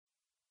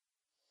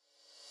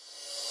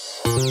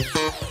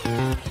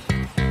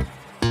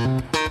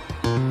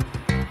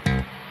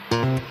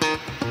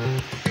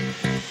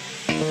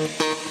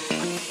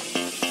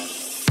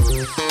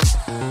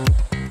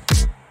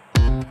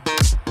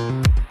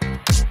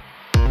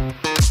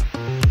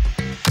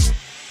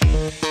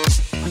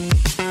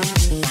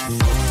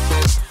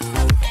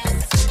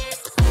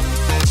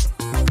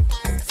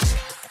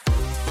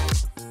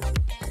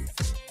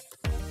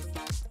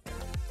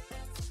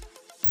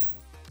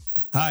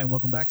Hi, and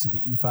welcome back to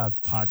the E5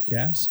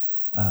 podcast.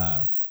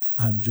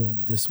 I'm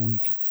joined this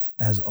week,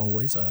 as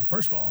always.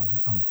 First of all,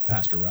 I'm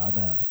Pastor Rob.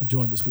 I'm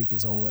joined this week,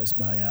 as always,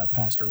 by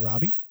Pastor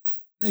Robbie.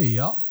 Hey,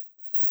 y'all.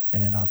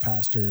 And our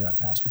pastor,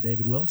 Pastor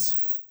David Willis.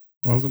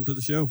 Welcome to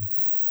the show.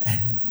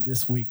 And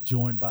this week,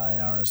 joined by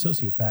our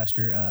Associate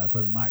Pastor,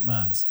 Brother Mike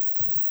Mize.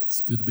 It's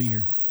good to be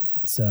here.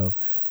 So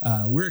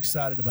we're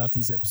excited about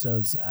these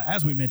episodes.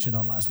 As we mentioned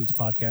on last week's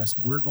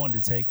podcast, we're going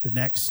to take the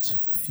next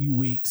few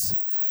weeks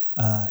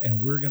and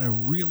we're going to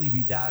really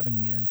be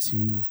diving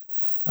into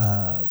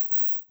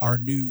our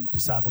new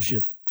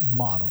discipleship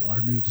model,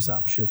 our new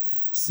discipleship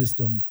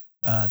system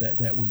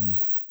that we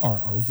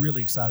are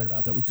really excited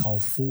about, that we call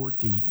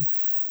 4D.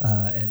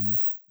 And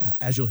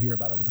as you'll hear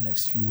about over the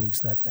next few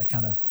weeks, that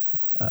kind of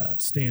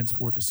stands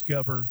for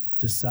discover,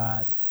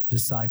 decide,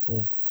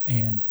 disciple,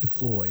 and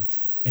deploy.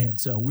 And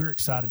so we're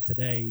excited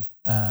today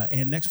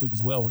and next week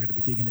as well. We're going to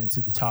be digging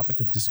into the topic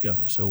of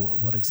discover. So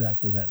what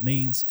exactly that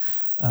means.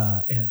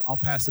 And I'll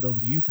pass it over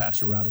to you,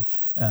 Pastor Robbie,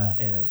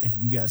 and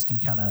you guys can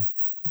kind of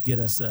get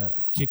us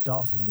kicked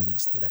off into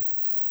this today.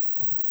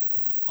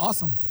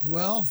 Awesome.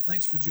 Well,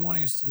 thanks for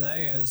joining us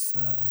today. As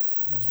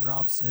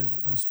Rob said,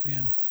 we're going to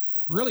spend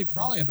really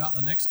probably about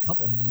the next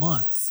couple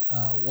months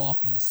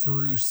walking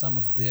through some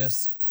of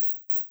this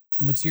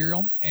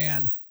material.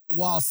 And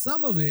while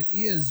some of it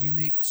is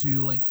unique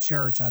to Link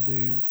Church,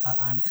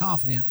 I'm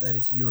confident that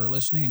if you are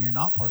listening and you're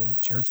not part of Link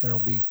Church, there will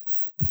be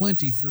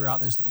plenty throughout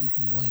this that you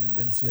can glean and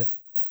benefit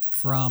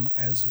from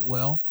as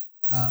well.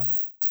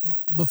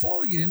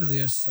 Before we get into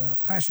this,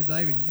 Pastor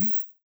David,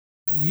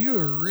 you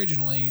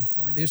originally,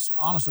 this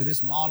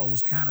model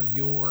was kind of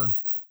your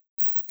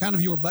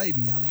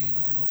baby.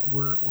 And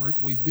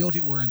we've built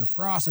it. We're in the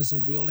process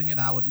of building it.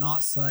 I would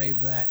not say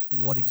that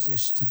what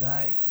exists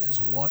today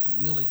is what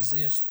will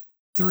exist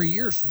 3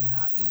 years from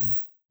now, even,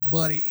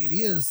 but it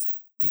is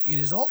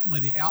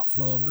ultimately the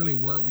outflow of really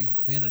where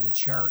we've been at a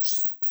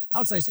church. I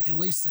would say at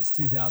least since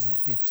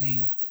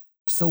 2015.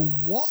 So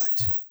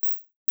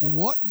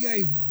what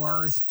gave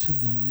birth to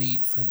the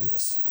need for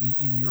this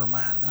in your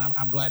mind? And then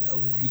I'm glad to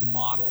overview the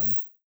model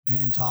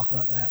and talk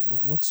about that. But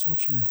what's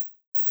your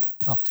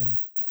talk to me?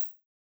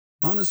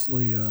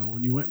 Honestly,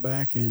 when you went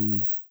back,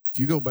 and if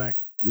you go back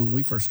when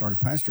we first started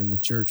pastoring the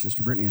church,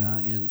 Sister Brittany and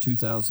I, in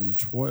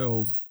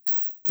 2012,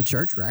 the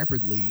church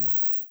rapidly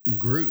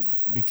grew,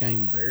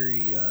 became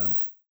very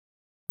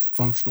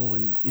functional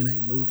and in a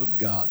move of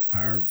God.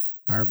 Power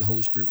of the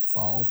Holy Spirit would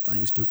fall.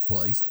 Things took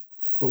place.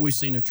 But we've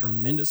seen a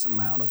tremendous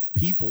amount of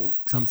people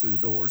come through the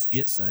doors,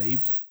 get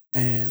saved,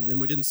 and then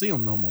we didn't see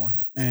them no more.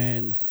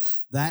 And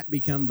that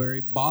became very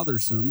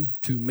bothersome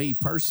to me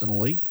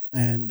personally,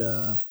 and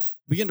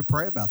began to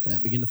pray about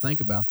that, begin to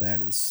think about that.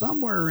 And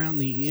somewhere around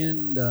the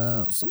end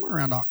of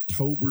October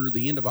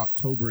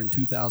in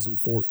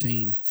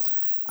 2014,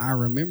 I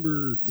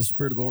remember the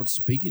Spirit of the Lord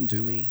speaking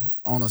to me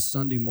on a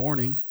Sunday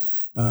morning,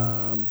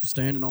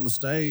 standing on the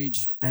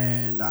stage,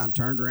 and I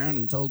turned around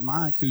and told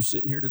Mike, who's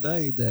sitting here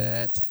today,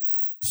 that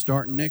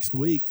starting next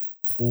week,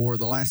 for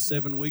the last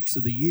 7 weeks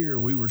of the year,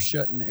 we were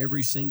shutting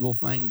every single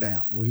thing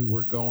down. We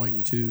were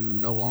going to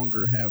no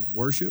longer have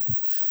worship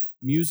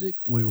music.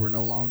 We were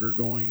no longer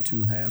going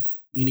to have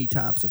any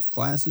types of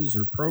classes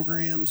or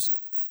programs.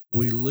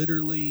 We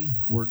literally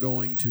were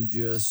going to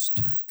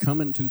just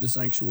come into the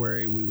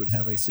sanctuary. We would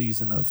have a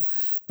season of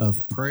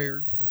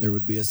prayer. There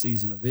would be a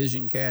season of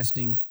vision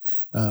casting.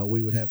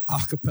 We would have a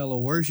cappella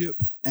worship,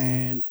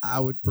 and I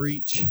would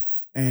preach,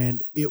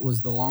 and it was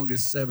the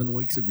longest 7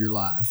 weeks of your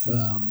life.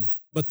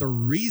 But the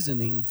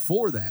reasoning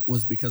for that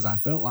was because I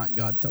felt like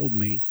God told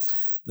me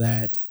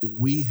that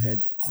we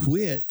had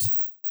quit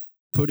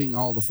putting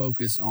all the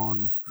focus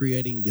on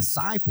creating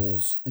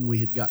disciples, and we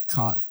had got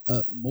caught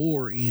up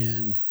more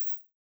in,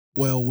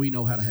 well, we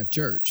know how to have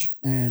church.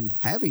 And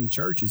having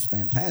church is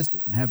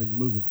fantastic, and having a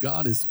move of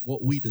God is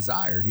what we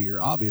desire here,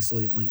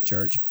 obviously, at Link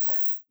Church.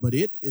 But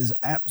it is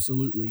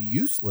absolutely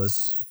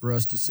useless for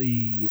us to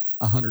see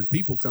 100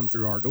 people come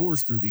through our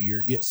doors through the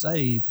year, get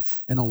saved,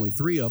 and only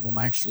 3 of them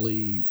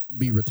actually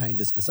be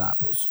retained as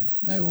disciples.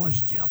 Dave, I wanted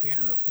to jump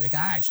in real quick.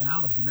 I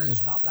don't know if you remember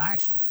this or not, but I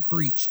actually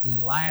preached the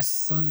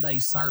last Sunday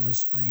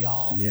service for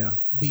y'all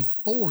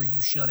before you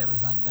shut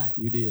everything down.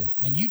 You did.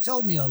 And you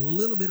told me a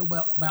little bit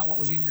about what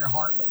was in your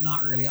heart, but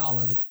not really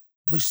all of it.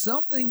 But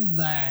something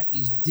that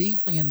is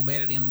deeply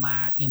embedded in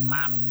my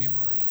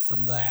memory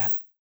from that,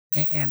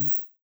 and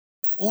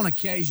on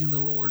occasion, the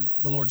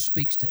Lord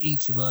speaks to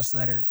each of us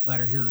that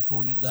are here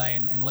recording today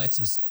and lets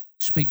us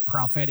speak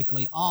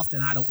prophetically.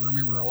 Often, I don't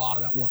remember a lot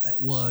about what that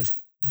was.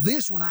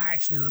 This one I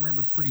actually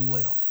remember pretty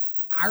well.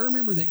 I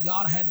remember that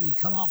God had me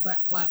come off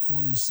that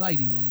platform and say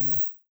to you,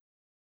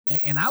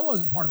 and I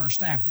wasn't part of our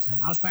staff at the time.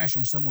 I was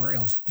pastoring somewhere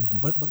else. Mm-hmm.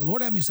 But the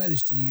Lord had me say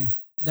this to you,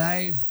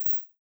 Dave.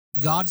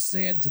 God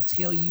said to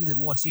tell you that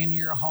what's in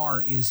your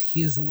heart is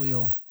His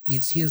will.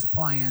 It's His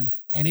plan.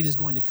 and it is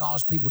going to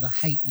cause people to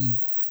hate you.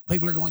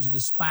 People are going to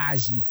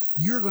despise you.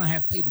 You're going to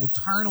have people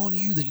turn on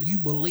you that you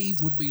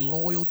believed would be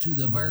loyal to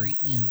the very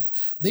end.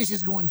 This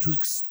is going to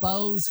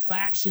expose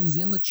factions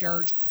in the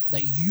church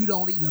that you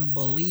don't even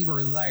believe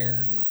are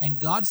there. Yep. And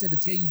God said to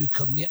tell you to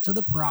commit to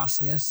the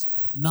process,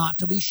 not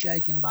to be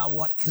shaken by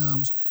what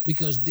comes,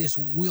 because this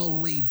will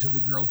lead to the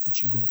growth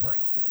that you've been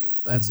praying for.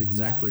 That's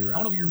exactly right. I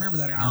don't know if you remember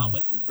that or not,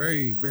 but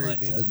very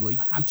vividly.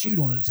 I've chewed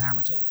on it a time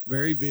or two.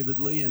 Very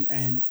vividly,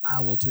 and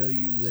I will tell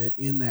you that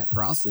in that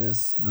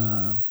process,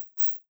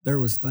 there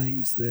was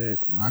things that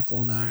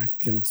Michael and I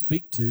can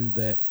speak to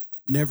that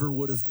never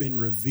would have been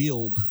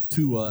revealed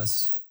to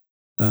us.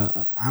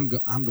 I'm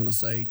going to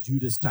say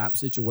Judas type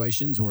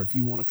situations, or if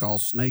you want to call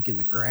snake in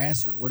the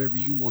grass or whatever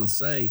you want to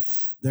say,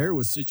 there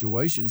was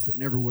situations that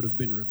never would have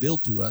been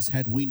revealed to us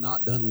had we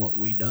not done what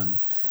we done.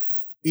 Right.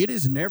 It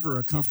is never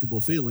a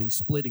comfortable feeling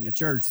splitting a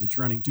church that's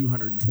running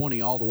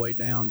 220 all the way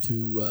down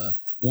to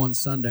one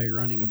Sunday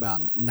running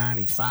about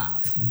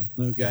 95,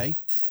 okay?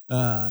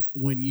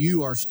 When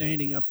you are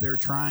standing up there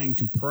trying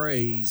to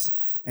praise,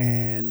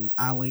 and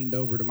I leaned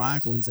over to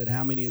Michael and said,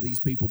 how many of these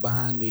people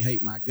behind me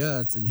hate my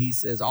guts? And he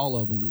says, all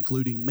of them,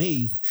 including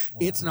me. Wow.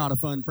 It's not a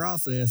fun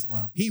process.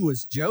 Wow. He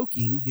was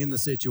joking in the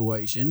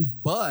situation,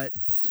 but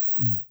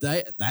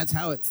that's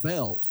how it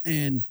felt.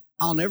 And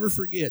I'll never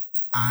forget,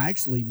 I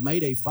actually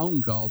made a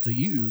phone call to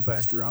you,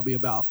 Pastor Robbie,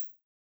 about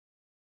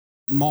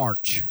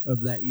March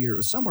of that year. It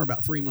was somewhere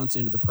about 3 months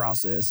into the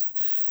process.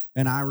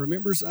 And I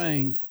remember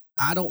saying,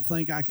 I don't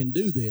think I can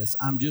do this.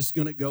 I'm just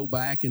going to go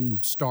back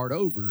and start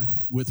over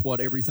with what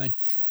everything.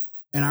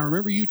 And I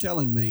remember you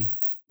telling me,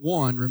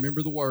 one,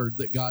 remember the word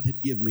that God had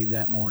given me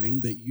that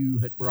morning that you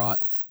had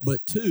brought.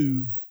 But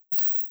two,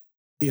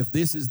 if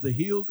this is the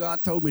hill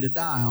God told me to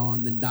die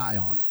on, then die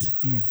on it.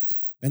 Right.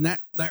 And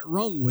that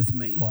rung with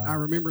me. Wow. I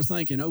remember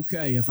thinking,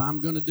 okay, if I'm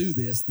going to do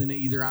this, then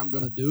either I'm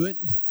going to do it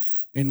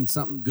and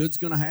something good's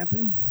going to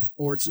happen,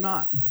 or it's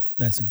not.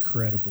 That's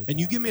incredibly powerful. And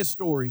you give me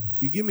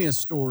a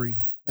story.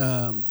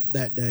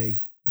 That day,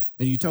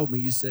 and you told me,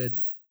 you said,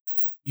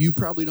 you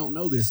probably don't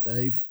know this,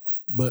 Dave,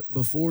 but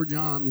before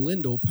John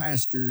Lindell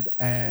pastored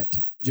at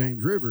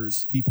James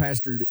Rivers, he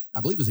pastored,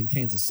 I believe it was in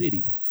Kansas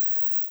City,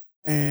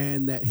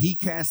 and that he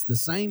cast the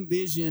same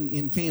vision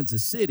in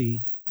Kansas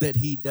City that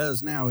he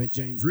does now at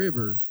James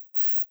River,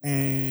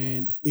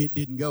 and it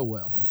didn't go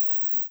well.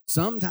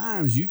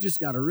 Sometimes you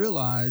just got to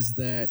realize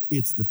that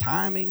it's the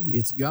timing,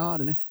 it's God.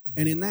 And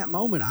in that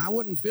moment, I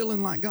wasn't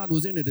feeling like God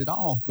was in it at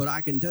all. But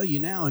I can tell you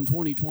now in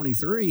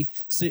 2023,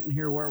 sitting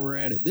here where we're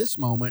at this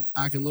moment,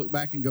 I can look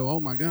back and go, oh,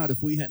 my God,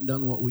 if we hadn't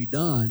done what we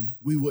done,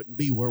 we wouldn't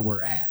be where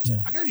we're at. Yeah.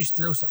 I got to just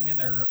throw something in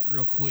there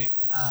real quick.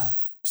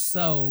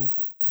 So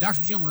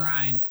Dr. Jim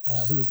Ryan,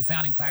 who was the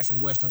founding pastor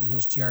of Westover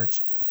Hills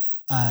Church,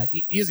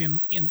 is,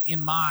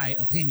 in my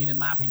opinion,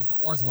 is not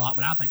worth a lot,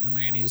 but I think the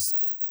man is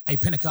a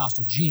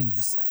Pentecostal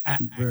genius.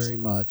 Very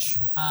much.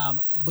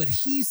 But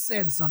he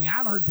said something.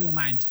 I've heard people in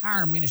my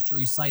entire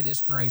ministry say this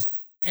phrase,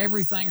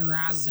 everything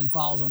arises and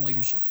falls on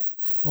leadership.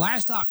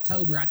 Last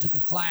October, I took a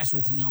class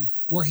with him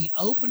where he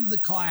opened the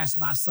class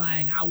by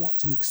saying, I want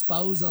to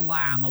expose a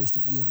lie most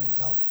of you have been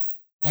told.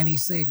 And he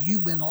said,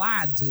 you've been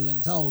lied to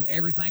and told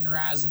everything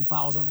arises and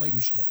falls on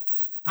leadership.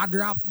 I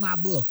dropped my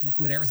book and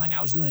quit everything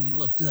I was doing and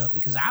looked up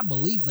because I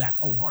believe that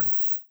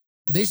wholeheartedly.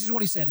 This is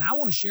what he said, and I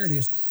want to share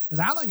this because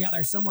I think out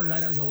there somewhere today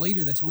there's a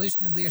leader that's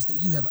listening to this that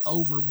you have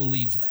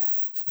over-believed that.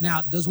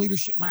 Now, does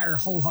leadership matter?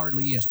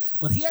 Wholeheartedly, yes.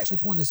 But he actually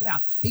pointed this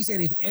out. He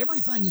said, if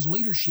everything is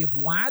leadership,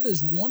 why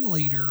does one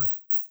leader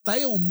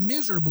fail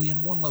miserably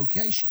in one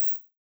location,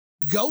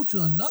 go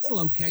to another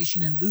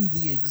location and do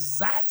the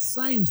exact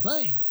same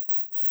thing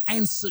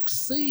and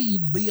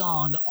succeed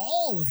beyond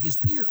all of his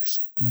peers?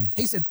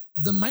 He said,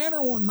 the man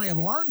or woman may have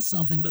learned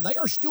something, but they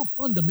are still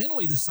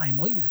fundamentally the same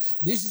leader.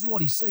 This is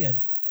what he said.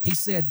 He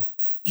said,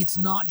 it's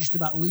not just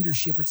about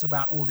leadership, it's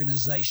about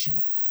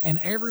organization. And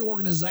every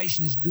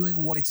organization is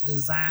doing what it's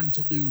designed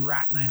to do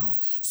right now.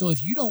 So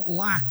if you don't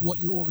like what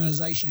your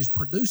organization is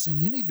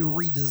producing, you need to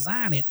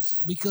redesign it,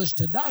 because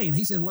today, and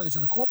he said whether it's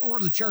in the corporate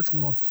world or the church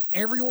world,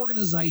 every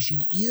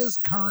organization is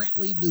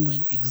currently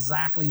doing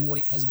exactly what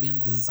it has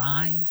been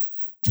designed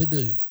to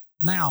do.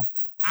 Now,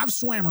 I've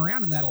swam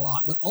around in that a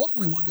lot, but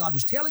ultimately what God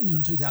was telling you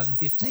in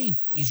 2015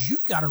 is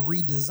you've got to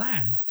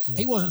redesign. Yeah.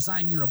 He wasn't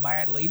saying you're a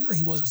bad leader.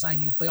 He wasn't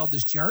saying you failed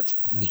this church.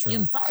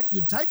 In fact,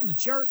 you'd taken the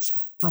church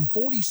from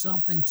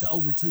 40-something to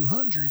over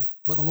 200,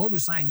 but the Lord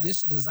was saying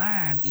this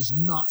design is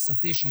not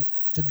sufficient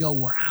to go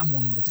where I'm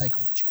wanting to take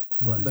Link Church.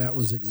 Right. That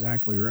was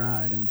exactly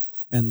right.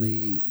 And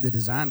the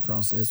design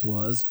process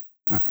was,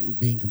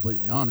 being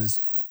completely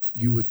honest,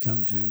 you would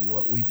come to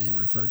what we then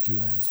referred to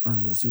as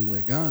Fernwood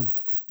Assembly of God.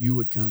 You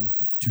would come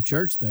to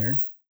church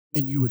there,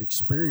 and you would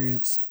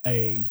experience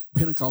a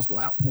Pentecostal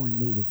outpouring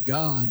move of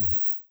God,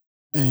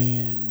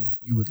 and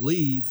you would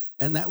leave,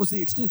 and that was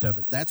the extent of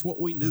it. That's what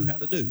we knew how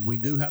to do. We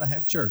knew how to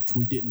have church.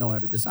 We didn't know how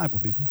to disciple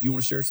people. You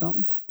want to share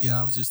something? Yeah,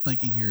 I was just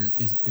thinking here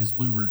as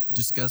we were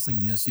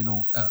discussing this,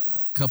 a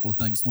couple of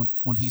things.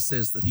 When he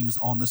says that he was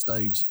on the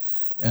stage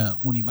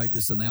when he made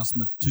this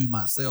announcement to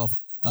myself,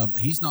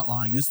 He's not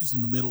lying. This was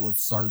in the middle of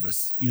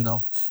service, you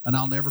know, and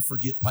I'll never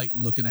forget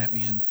Peyton looking at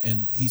me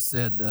and he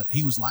said,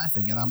 he was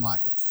laughing. And I'm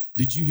like,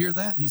 did you hear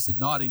that? And he said,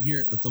 no, I didn't hear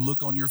it, but the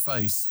look on your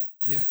face.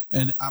 Yeah.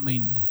 And I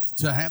mean,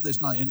 to have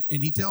this night,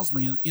 and he tells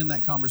me in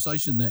that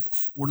conversation that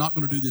we're not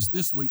going to do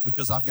this week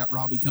because I've got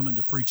Robbie coming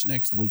to preach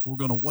next week. We're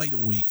going to wait a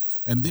week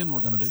and then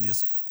we're going to do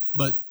this.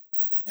 But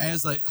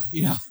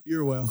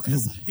you're welcome.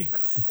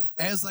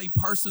 As a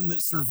person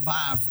that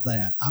survived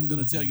that, I'm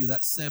going to tell you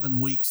that 7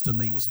 weeks to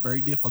me was very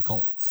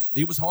difficult.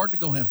 It was hard to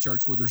go have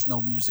church where there's no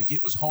music.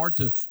 It was hard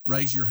to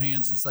raise your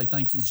hands and say,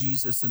 thank you,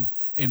 Jesus,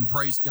 and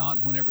praise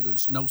God whenever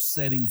there's no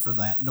setting for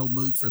that, no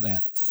mood for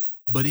that.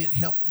 But it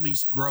helped me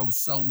grow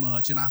so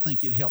much, and I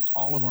think it helped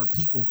all of our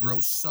people grow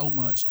so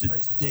much to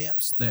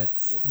depths that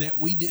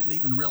we didn't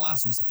even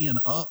realize was in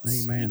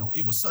us. Amen. You know,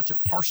 it was such a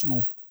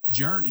personal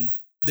journey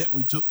that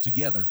we took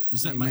together.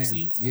 Does that make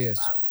sense? Yes.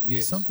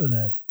 Something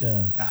that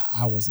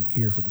I wasn't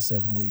here for the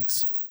 7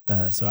 weeks,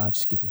 so I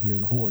just get to hear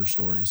the horror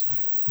stories.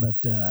 But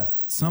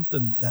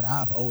something that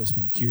I've always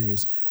been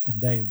curious, and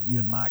Dave, you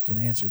and Mike can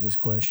answer this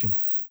question.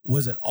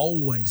 Was it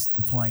always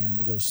the plan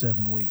to go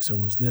 7 weeks, or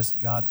was this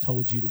God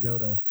told you to go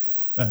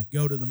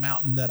to the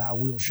mountain that I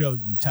will show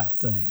you type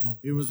thing?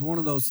 It was one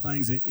of those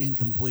things in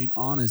complete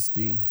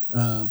honesty.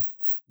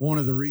 One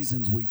of the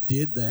reasons we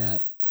did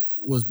that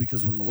was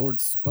because when the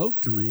Lord spoke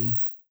to me,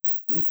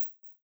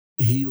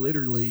 he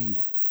literally,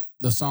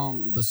 the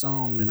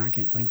song, and I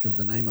can't think of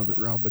the name of it,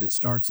 Rob, but it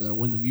starts,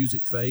 when the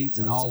music fades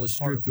and all is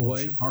stripped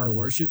away, heart of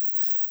worship.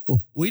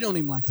 Well, we don't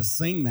even like to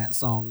sing that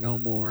song no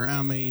more.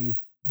 I mean,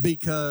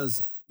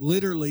 because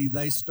literally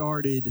they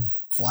started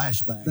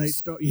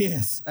Flashbacks.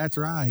 Yes, that's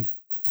right.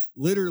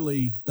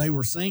 Literally, they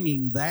were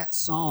singing that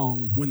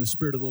song when the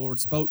Spirit of the Lord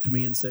spoke to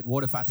me and said,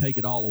 what if I take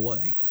it all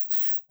away?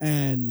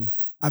 And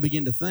I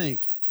began to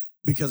think,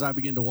 because I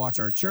began to watch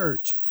our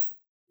church,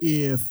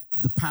 if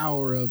the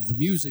power of the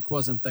music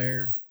wasn't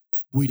there,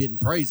 we didn't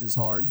praise as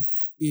hard.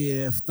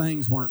 If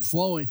things weren't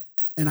flowing,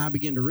 and I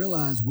began to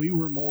realize we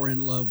were more in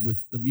love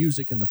with the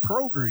music and the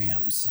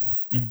programs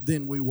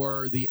than we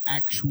were the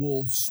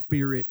actual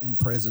spirit and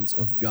presence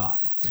of God.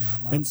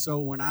 And so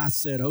when I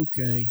said,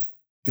 okay,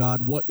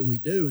 God, what do we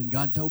do? And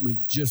God told me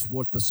just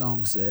what the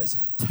song says.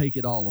 Take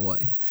it all away.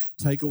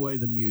 Take away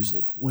the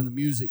music. When the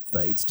music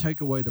fades,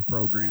 take away the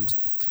programs.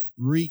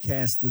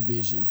 Recast the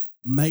vision.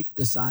 Make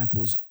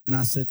disciples. And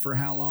I said, for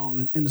how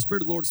long? And the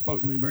Spirit of the Lord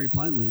spoke to me very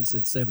plainly and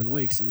said 7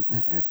 weeks. And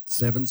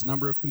 7's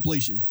number of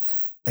completion.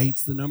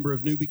 8's the number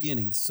of new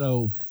beginnings.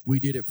 So we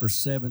did it for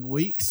 7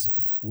 weeks.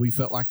 We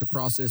felt like the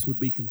process would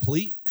be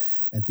complete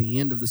at the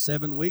end of the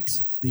 7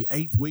 weeks. The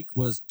 8th week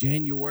was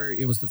January.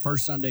 It was the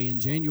first Sunday in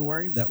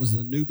January. That was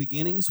the new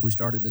beginnings. We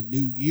started a new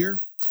year.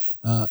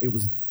 It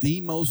was the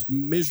most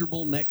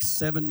miserable next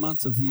 7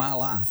 months of my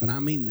life. And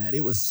I mean that.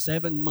 It was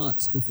 7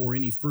 months before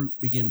any fruit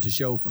began to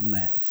show from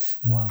that.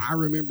 Wow. I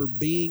remember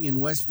being in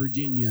West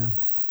Virginia,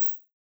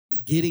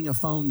 getting a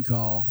phone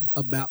call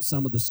about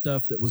some of the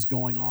stuff that was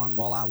going on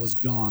while I was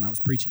gone. I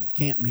was preaching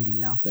camp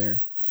meeting out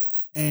there.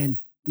 And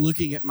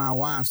looking at my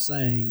wife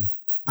saying,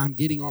 I'm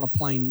getting on a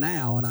plane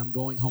now and I'm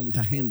going home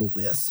to handle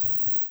this.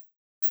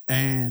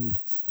 And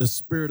the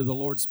Spirit of the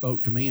Lord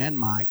spoke to me and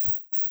Mike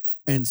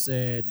and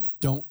said,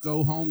 don't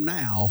go home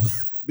now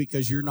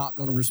because you're not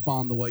going to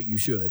respond the way you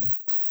should.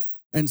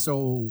 And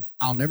so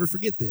I'll never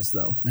forget this,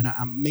 though. And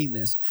I mean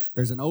this.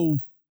 There's an old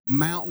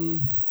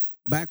mountain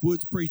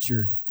backwoods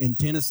preacher in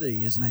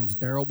Tennessee. His name's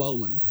Daryl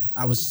Bowling.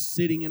 I was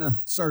sitting in a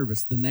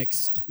service the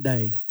next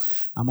day.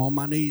 I'm on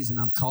my knees and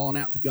I'm calling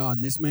out to God.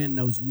 And this man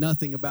knows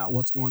nothing about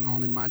what's going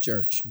on in my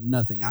church.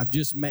 Nothing. I've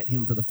just met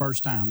him for the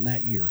first time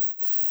that year.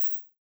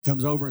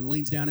 Comes over and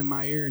leans down in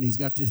my ear, and he's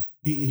got this,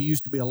 he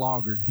used to be a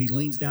logger. He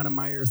leans down in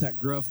my ear with that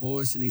gruff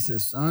voice, and he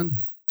says,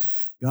 son,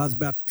 God's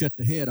about to cut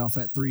the head off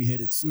that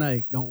 3-headed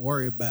snake. Don't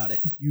worry about it.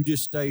 You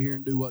just stay here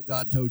and do what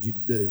God told you to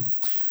do.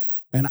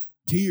 And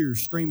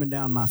tears streaming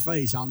down my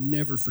face. I'll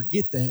never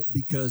forget that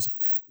because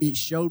it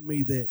showed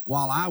me that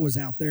while I was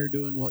out there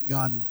doing what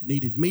God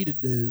needed me to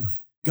do,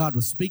 God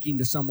was speaking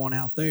to someone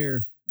out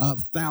there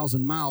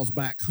 1,000 miles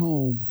back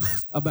home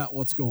about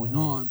what's going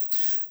on.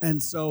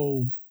 And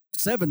so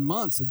 7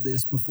 months of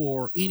this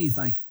before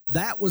anything,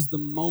 that was the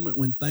moment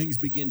when things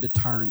begin to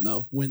turn,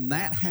 though. When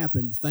that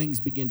happened, things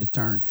begin to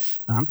turn.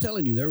 And I'm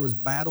telling you, there was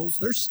battles.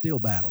 There's still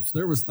battles.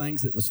 There was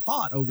things that was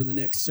fought over the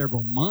next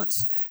several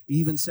months,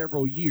 even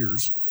several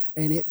years.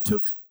 And it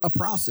took a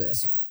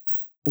process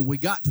when we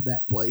got to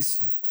that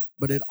place.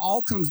 But it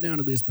all comes down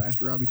to this,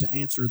 Pastor Robbie, to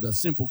answer the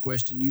simple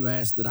question you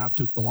asked that I've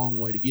took the long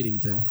way to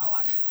getting to. I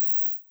like the long way.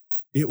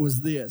 It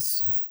was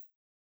this.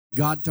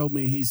 God told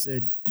me, he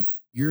said,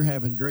 you're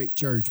having great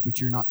church,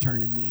 but you're not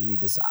turning me any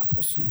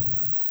disciples.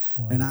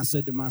 Wow. And I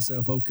said to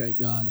myself, okay,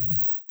 God,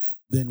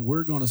 then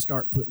we're going to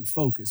start putting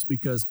focus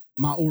because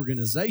my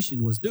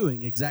organization was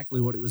doing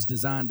exactly what it was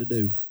designed to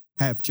do,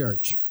 have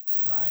church.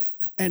 Right.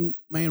 And,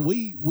 man,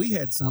 we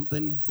had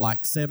something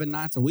like 7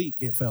 nights a week,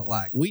 it felt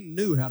like. We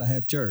knew how to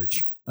have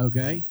church,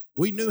 okay?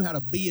 We knew how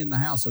to be in the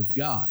house of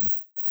God.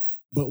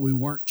 but we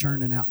weren't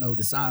churning out no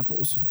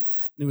disciples.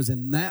 And it was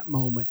in that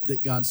moment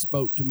that God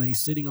spoke to me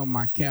sitting on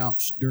my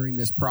couch during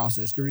this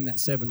process, during that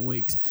 7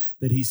 weeks,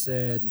 that he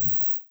said,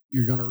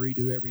 you're going to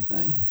redo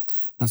everything.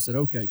 I said,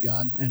 okay,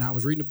 God. And I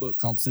was reading a book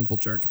called Simple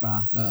Church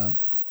by Tom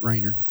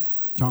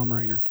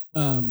Rainer.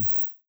 The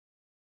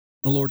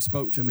Lord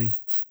spoke to me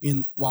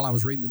while I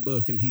was reading the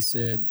book, and he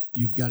said,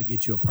 you've got to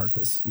get you a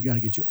purpose. You got to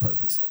get you a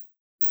purpose.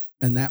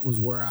 And that was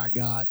where I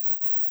got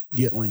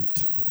Get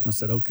Linked. I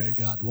said, okay,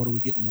 God, what are we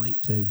getting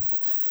linked to?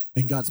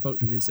 And God spoke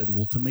to me and said,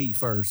 well, to me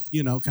first,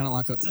 kind of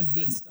like that's a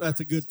good start. That's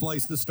a good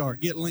place to start.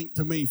 Get linked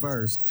to me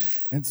first.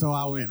 And so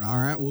I went, all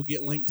right, we'll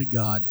get linked to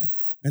God.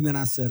 And then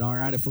I said, all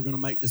right, if we're going to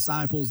make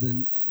disciples,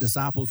 then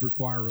disciples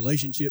require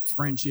relationships,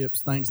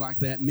 friendships, things like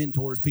that,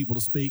 mentors, people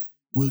to speak.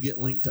 We'll get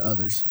linked to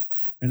others.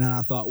 And then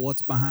I thought,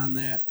 what's behind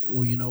that?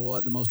 Well, you know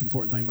what? The most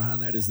important thing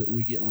behind that is that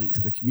we get linked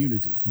to the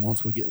community. And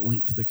once we get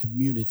linked to the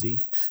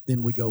community,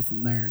 then we go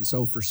from there. And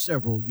so for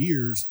several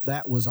years,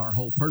 that was our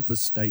whole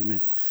purpose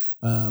statement,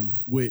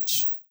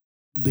 which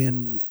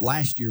then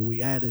last year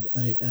we added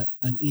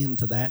an end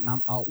to that.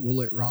 And we'll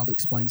let Rob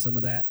explain some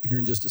of that here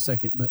in just a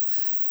second. But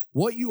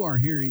what you are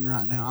hearing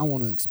right now, I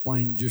want to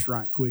explain just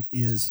right quick,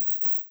 is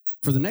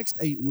for the next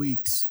 8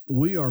 weeks,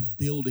 we are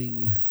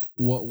building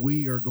what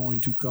we are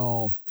going to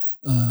call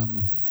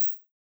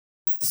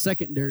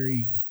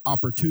secondary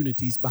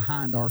opportunities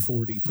behind our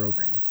 4D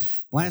program.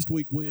 Last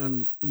week, we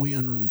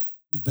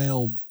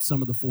unveiled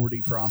some of the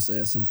 4D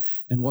process, and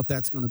what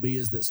that's going to be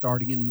is that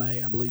starting in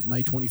May, I believe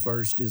May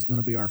 21st is going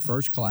to be our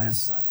first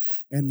class. Right.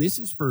 And this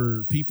is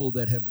for people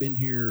that have been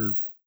here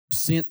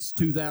since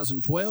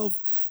 2012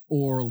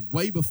 or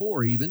way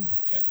before even.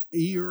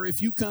 Yeah. Or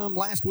if you come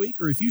last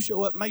week or if you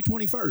show up May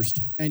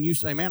 21st and you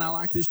say, man, I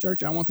like this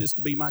church, I want this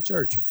to be my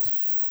church.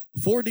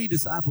 4D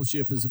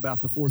discipleship is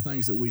about the 4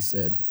 things that we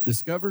said: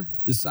 discover,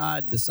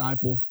 decide,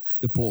 disciple,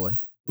 deploy.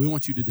 We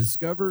want you to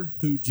discover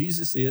who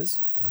Jesus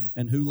is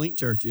and who Link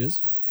Church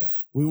is. Yeah.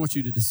 We want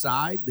you to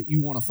decide that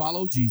you want to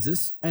follow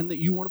Jesus and that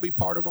you want to be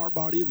part of our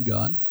body of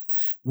God.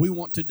 We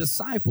want to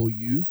disciple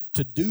you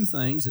to do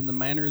things in the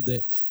manner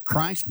that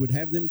Christ would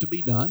have them to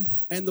be done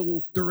and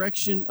the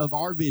direction of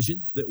our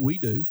vision that we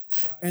do.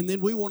 Right. And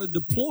then we want to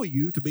deploy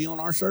you to be on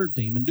our serve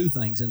team and do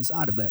things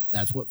inside of that.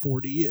 That's what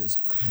 4D is.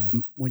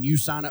 Right. When you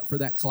sign up for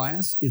that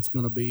class, it's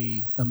going to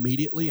be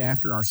immediately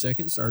after our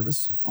second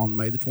service on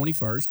May the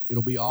 21st.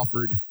 It'll be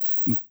offered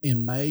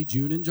in May,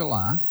 June, and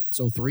July,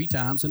 so 3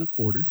 times in a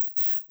quarter.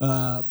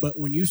 But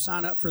when you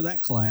sign up for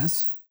that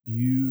class,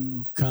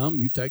 you come,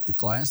 you take the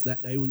class.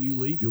 That day when you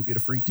leave, you'll get a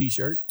free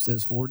T-shirt. It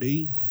says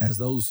 4D, has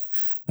those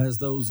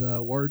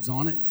words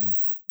on it: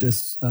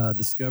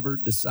 discover,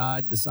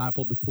 decide,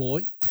 disciple,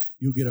 deploy.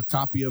 You'll get a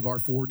copy of our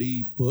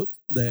 4D book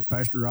that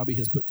Pastor Robbie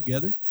has put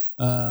together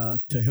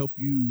to help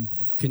you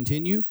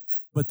continue.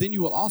 But then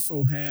you will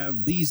also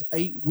have these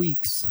 8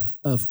 weeks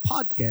of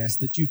podcasts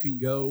that you can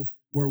go,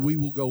 where we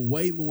will go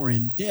way more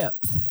in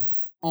depth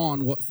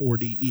on what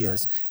 4D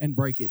is and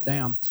break it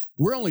down.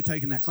 We're only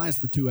taking that class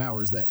for 2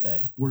 hours that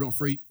day. We're going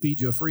to feed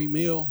you a free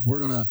meal. We're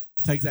going to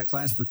take that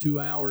class for 2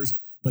 hours.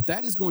 But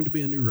that is going to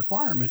be a new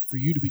requirement for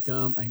you to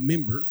become a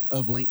member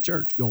of Link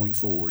Church going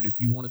forward. If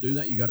you want to do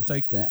that, you got to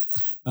take that.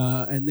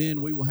 And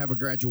then we will have a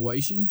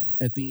graduation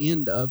at the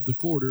end of the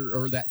quarter,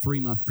 or that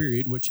 3-month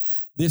period, which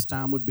this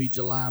time would be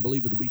July. I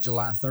believe it'll be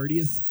July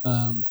 30th.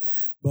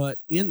 But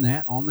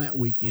on that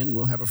weekend,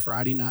 we'll have a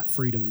Friday night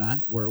freedom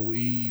night where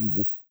we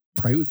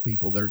pray with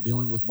people that are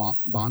dealing with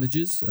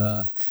bondages,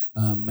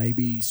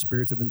 maybe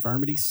spirits of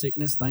infirmity,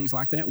 sickness, things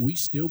like that. We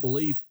still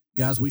believe,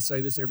 guys, we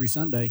say this every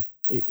Sunday,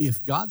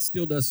 if God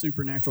still does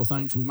supernatural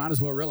things, we might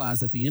as well realize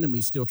that the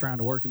enemy's still trying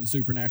to work in the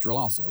supernatural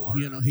also.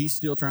 Right. He's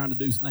still trying to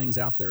do things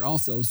out there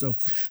also. So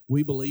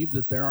we believe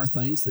that there are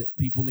things that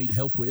people need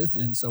help with.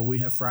 And so we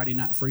have Friday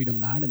night freedom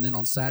night. And then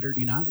on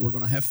Saturday night, we're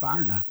going to have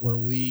fire night, where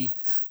we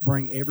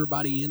bring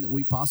everybody in that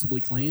we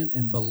possibly can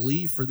and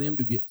believe for them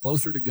to get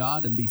closer to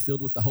God and be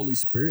filled with the Holy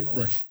Spirit,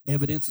 Glory. The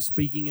evidence of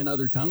speaking in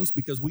other tongues,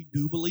 because we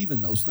do believe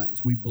in those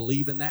things. We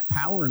believe in that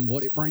power and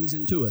what it brings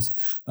into us.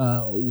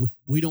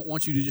 We don't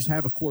want you to just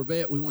have a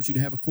Corvette. We want you to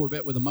have a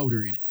Corvette with a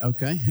motor in it,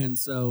 okay? And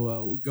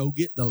so go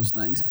get those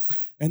things.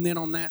 And then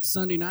on that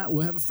Sunday night,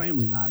 we'll have a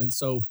family night. And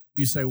so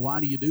you say, why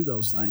do you do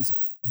those things?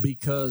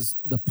 Because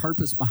the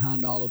purpose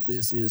behind all of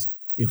this is,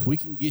 if we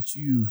can get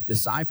you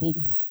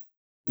discipled,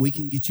 we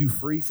can get you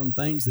free from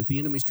things that the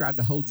enemy's tried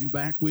to hold you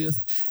back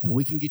with, and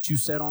we can get you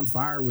set on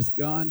fire with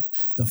God.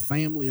 The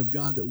family of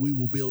God that we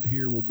will build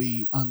here will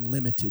be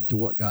unlimited to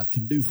what God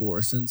can do for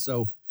us. And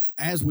so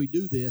as we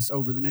do this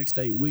over the next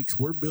 8 weeks,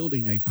 we're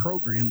building a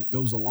program that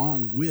goes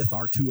along with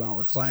our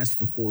 2-hour class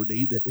for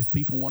 4D, that if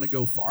people want to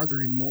go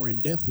farther and more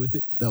in depth with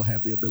it, they'll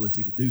have the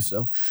ability to do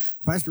so.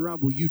 Pastor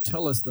Rob, will you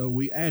tell us, though,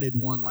 we added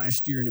one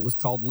last year, and it was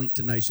called Link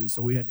to Nations.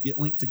 So we had Get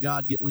Linked to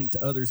God, Get Linked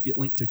to Others, Get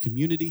Linked to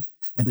Community,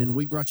 and then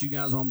we brought you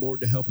guys on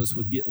board to help us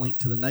with Get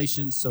Linked to the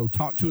Nations. So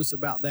talk to us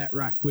about that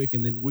right quick,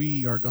 and then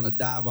we are going to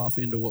dive off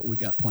into what we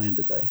got planned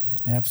today.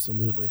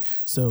 Absolutely.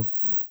 So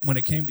when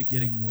it came to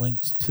getting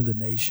linked to the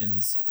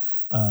nations,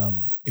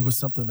 it was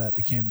something that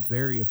became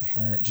very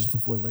apparent just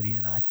before Lydia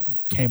and I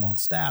came on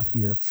staff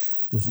here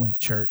with Link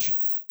Church.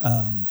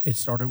 It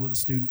started with a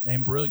student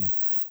named Brilliant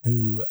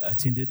who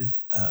attended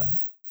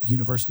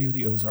University of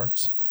the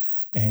Ozarks,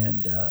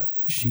 and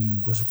she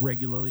was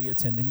regularly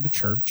attending the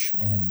church,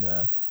 and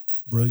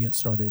Brilliant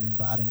started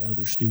inviting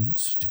other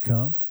students to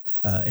come.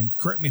 And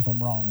correct me if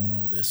I'm wrong on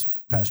all this,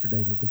 Pastor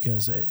David,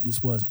 because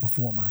this was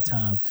before my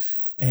time.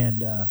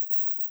 And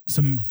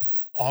some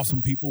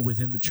awesome people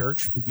within the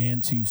church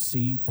began to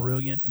see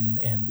Brilliant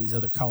and these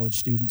other college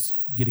students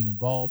getting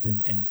involved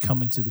and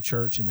coming to the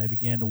church, and they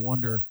began to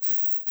wonder,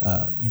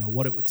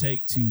 what it would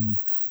take to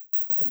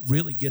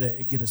really get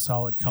a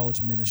solid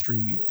college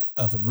ministry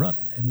up and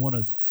running. And one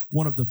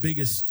of the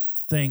biggest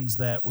things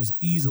that was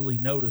easily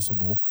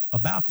noticeable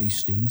about these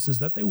students is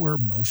that they were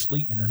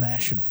mostly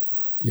international.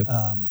 Yep.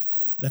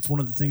 That's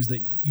one of the things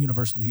that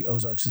University of the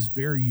Ozarks is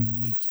very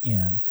unique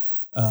in.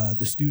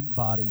 The student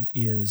body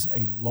is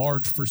a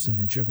large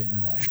percentage of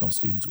international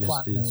students, yes,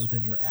 quite more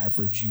than your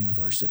average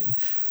university.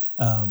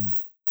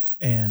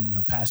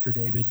 And Pastor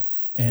David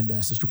and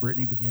Sister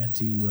Brittany began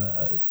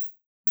to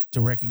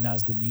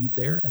recognize the need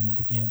there, and then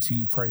began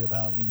to pray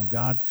about,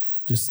 God,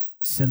 just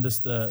send us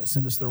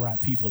the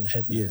right people to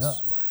head that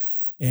up.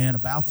 And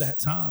about that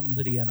time,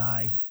 Lydia and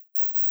I,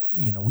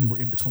 we were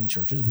in between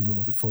churches. We were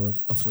looking for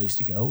a place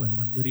to go. And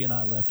when Lydia and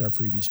I left our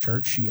previous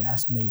church, she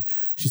asked me,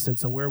 she said,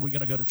 so where are we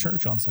going to go to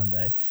church on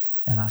Sunday?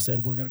 And I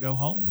said, we're going to go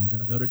home. We're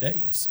going to go to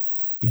Dave's.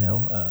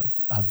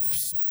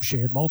 I've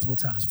shared multiple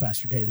times,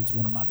 Pastor David's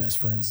one of my best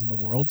friends in the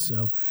world.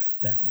 So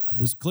that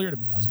was clear to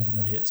me I was going to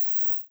go to his.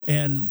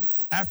 And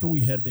after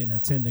we had been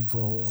attending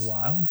for a little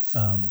while,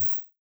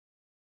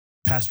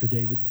 Pastor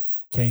David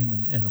came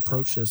and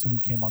approached us, and we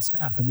came on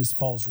staff. And this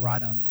falls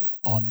right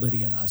on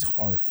Lydia and I's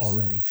heart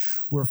already.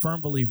 We're a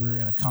firm believer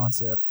in a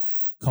concept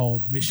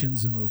called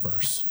missions in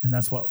reverse. And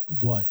that's what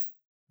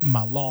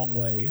my long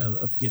way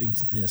of getting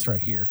to this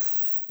right here.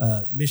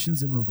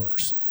 Missions in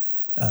reverse.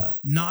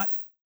 Not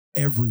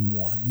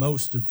everyone,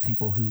 most of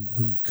people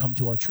who come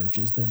to our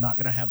churches, they're not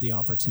going to have the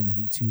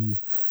opportunity to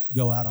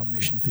go out on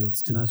mission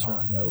fields to the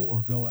Congo,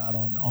 or go out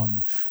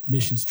on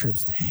missions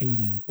trips to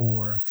Haiti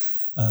or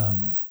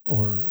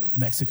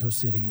Mexico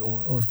City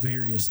or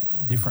various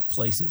different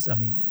places. I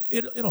mean,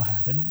 it'll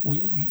happen.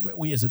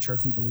 We as a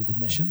church, we believe in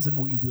missions, and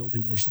we will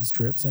do missions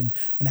trips and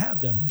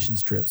have done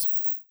missions trips.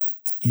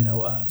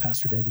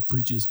 Pastor David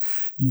preaches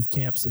youth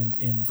camps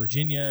in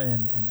Virginia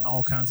and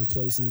all kinds of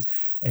places,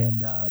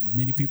 and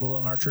many people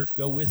in our church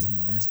go with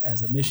him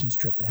as a missions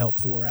trip to help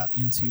pour out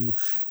into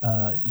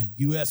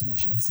U.S.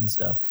 missions and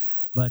stuff.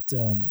 But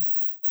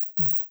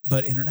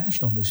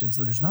international missions,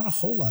 there's not a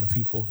whole lot of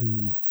people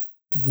who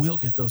will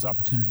get those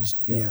opportunities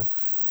to go.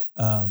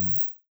 Yeah.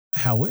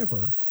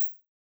 However,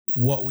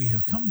 what we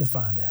have come to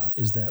find out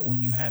is that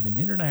when you have an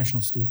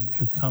international student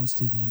who comes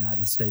to the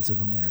United States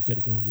of America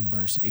to go to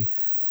university,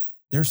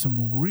 there's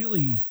some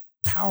really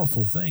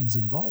powerful things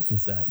involved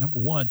with that. Number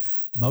one,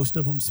 most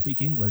of them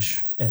speak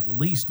English at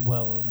least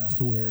well enough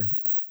to where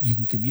you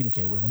can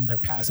communicate with them. They're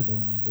passable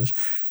in English.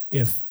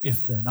 If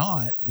they're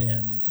not,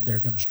 then they're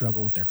going to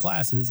struggle with their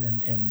classes,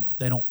 and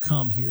they don't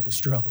come here to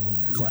struggle in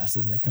their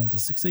classes. They come to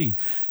succeed.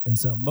 And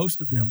so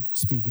most of them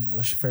speak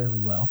English fairly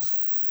well.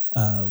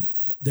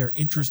 They're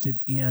interested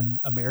in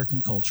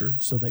American culture,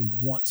 so they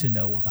want to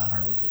know about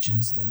our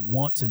religions. They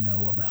want to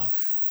know about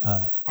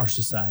our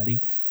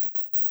society.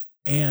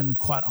 And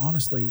quite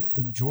honestly,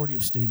 the majority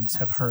of students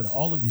have heard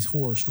all of these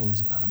horror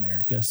stories about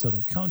America, so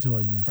they come to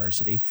our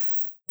university,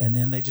 and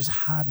then they just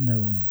hide in their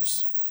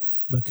rooms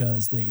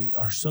because they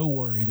are so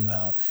worried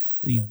about,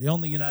 the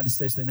only United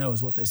States they know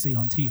is what they see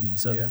on TV.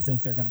 So they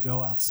think they're going to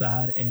go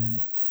outside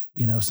and,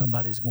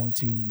 somebody's going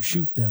to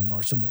shoot them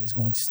or somebody's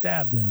going to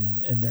stab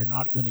them, and they're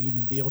not going to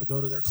even be able to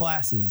go to their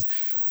classes.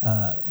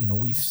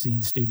 We've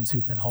seen students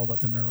who've been holed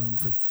up in their room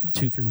for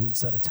 2-3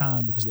 weeks at a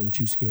time because they were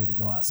too scared to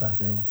go outside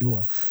their own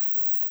door.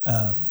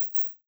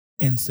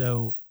 And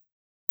so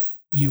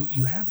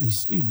you have these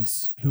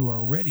students who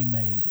are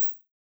ready-made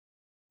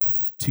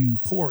to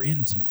pour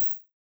into,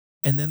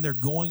 and then they're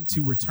going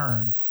to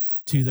return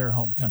to their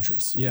home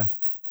countries. Yeah.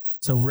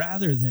 So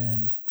rather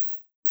than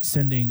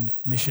sending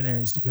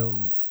missionaries to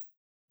go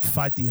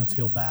fight the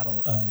uphill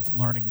battle of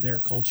learning their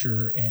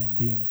culture and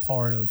being a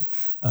part of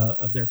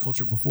their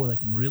culture before they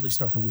can really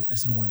start to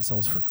witness and win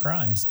souls for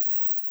Christ,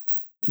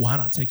 why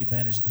not take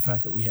advantage of the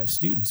fact that we have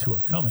students who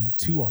are coming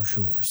to our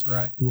shores,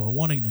 right, who are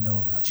wanting to know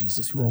about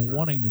Jesus, who are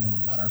wanting to know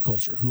about our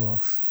culture, who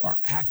are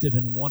active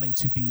and wanting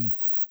to be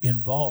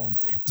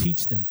involved and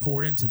teach them,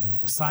 pour into them,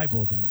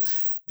 disciple them.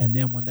 And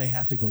then when they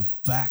have to go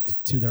back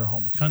to their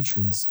home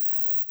countries,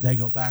 they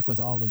go back with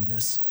all of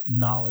this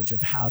knowledge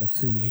of how to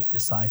create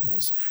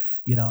disciples.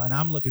 And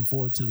I'm looking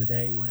forward to the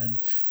day when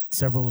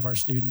several of our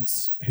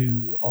students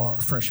who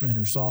are freshmen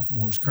or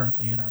sophomores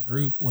currently in our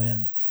group,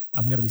 when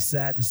I'm going to be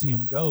sad to see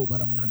them go,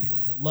 but I'm going to be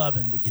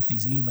loving to get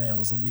these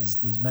emails and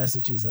these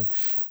messages of,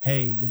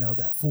 hey, you know,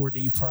 that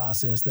 4D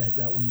process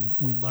that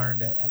we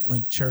learned at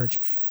Link Church.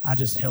 I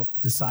just helped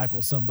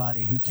disciple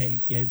somebody who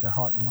gave their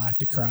heart and life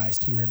to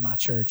Christ here in my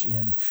church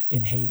in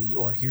Haiti,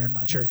 or here in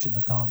my church in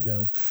the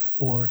Congo,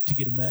 or to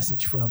get a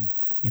message from,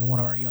 you know, one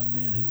of our young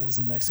men who lives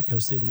in Mexico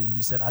City, and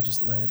he said, I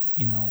just led,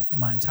 you know,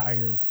 my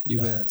entire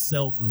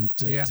cell group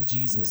to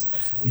Jesus.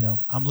 Yeah, you know,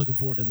 I'm looking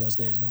forward to those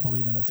days, and I'm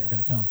believing that they're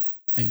going to come.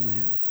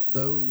 Amen.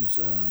 Those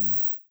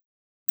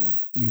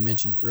you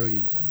mentioned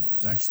Brilliant. It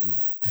was actually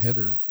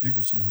Heather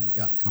Dickerson who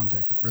got in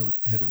contact with Brilliant.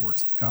 Heather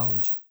works at the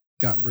college,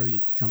 got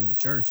Brilliant to come into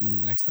church, and then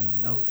the next thing you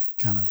know,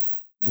 kind of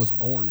was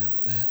born out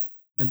of that.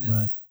 And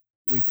then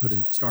we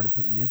started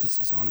putting an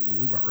emphasis on it when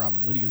we brought Rob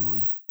and Lydia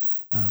on.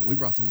 We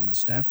brought them on as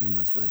staff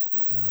members, but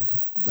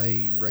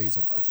they raise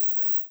a budget.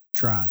 They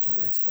try to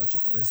raise a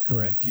budget the best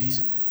they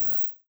can,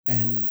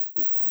 and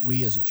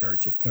we as a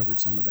church have covered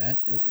some of that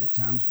at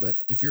times. But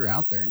if you're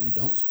out there and you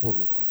don't support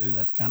what we do,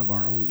 that's kind of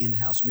our own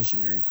in-house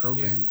missionary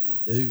program that we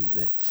do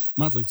that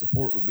monthly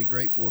support would be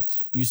great for.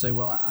 You say,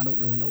 well, I don't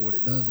really know what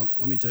it does.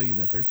 Let me tell you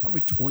that there's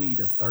probably 20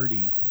 to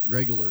 30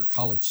 regular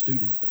college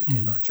students that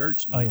attend our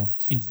church now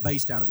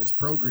based out of this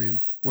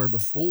program, where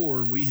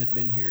before we had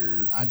been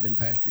here, I'd been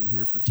pastoring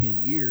here for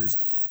 10 years,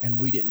 and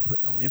we didn't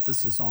put no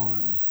emphasis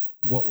on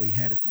what we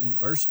had at the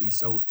university.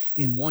 So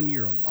in 1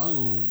 year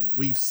alone,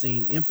 we've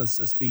seen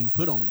emphasis being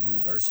put on the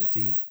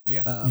university,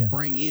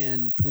 bring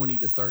in 20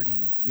 to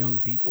 30 young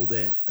people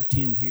that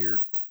attend here,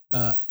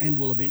 and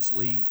will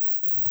eventually,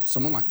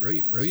 someone like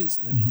Brilliant's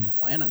living in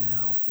Atlanta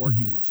now,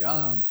 working a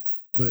job,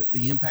 but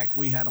the impact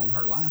we had on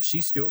her life,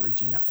 she's still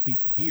reaching out to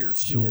people here,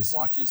 still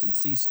watches and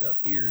sees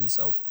stuff here. And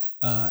so,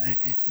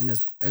 and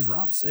as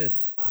Rob said,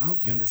 I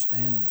hope you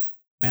understand that,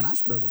 man, I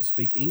struggle to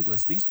speak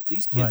English. These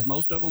kids,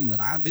 most of them that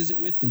I visit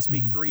with, can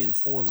speak 3 and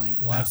 4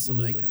 languages when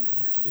they come in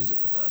here to visit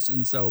with us.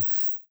 And so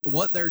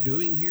what they're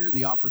doing here,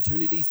 the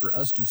opportunity for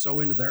us to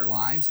sow into their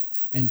lives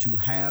and to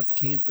have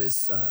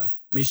campus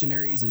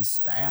missionaries and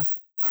staff,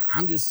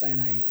 I'm just saying,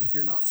 hey, if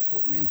you're not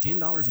supporting, man,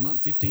 $10 a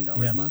month,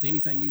 $15 a month,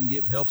 anything you can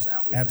give helps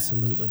out with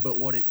that. But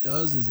what it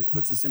does is it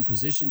puts us in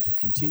position to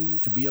continue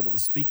to be able to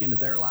speak into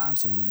their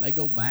lives. And when they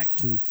go back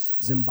to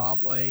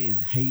Zimbabwe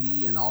and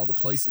Haiti and all the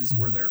places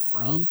where they're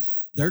from,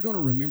 they're going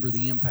to remember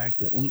the impact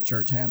that Link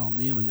Church had on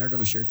them, and they're going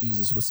to share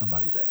Jesus with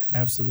somebody there.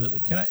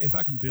 Absolutely. If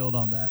I can build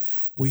on that,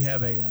 we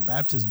have a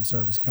baptism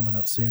service coming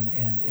up soon,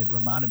 and it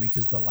reminded me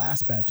because the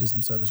last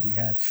baptism service we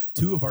had,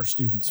 2 of our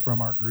students from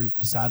our group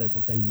decided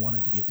that they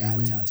wanted to get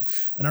baptized.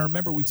 And I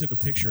remember we took a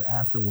picture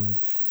afterward,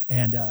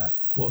 and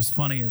what was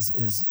funny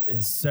is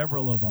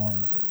several of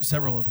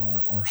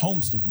our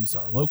home students,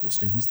 our local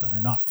students that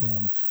are not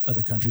from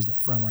other countries, that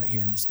are from right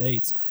here in the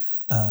States,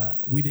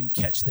 we didn't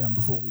catch them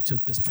before we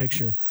took this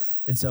picture.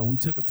 And so we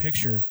took a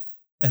picture,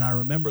 and I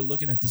remember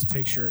looking at this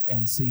picture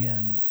and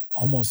seeing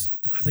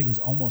I think it was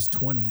almost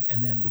 20,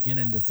 and then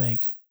beginning to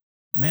think,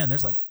 man,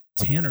 there's like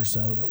 10 or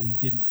so that we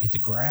didn't get to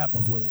grab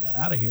before they got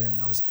out of here. And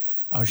I was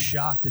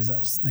shocked as I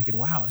was thinking,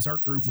 wow, has our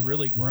group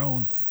really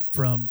grown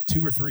from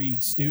 2 or 3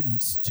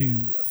 students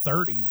to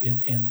 30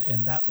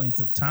 in that length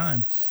of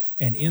time?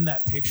 And in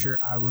that picture,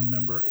 I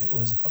remember it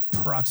was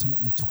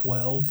approximately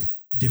 12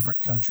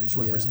 different countries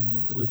represented,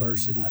 including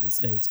the United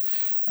States.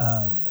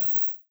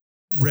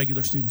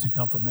 Regular students who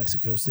come from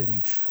Mexico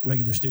City,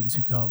 regular students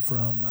who come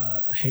from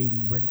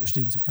Haiti, regular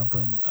students who come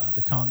from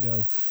the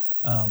Congo.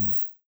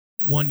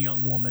 One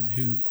young woman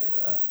who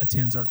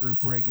attends our group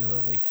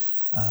regularly,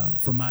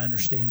 from my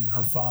understanding,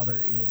 her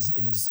father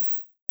is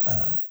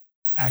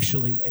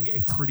actually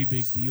a pretty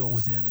big deal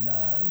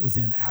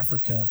within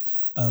Africa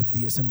of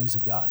the Assemblies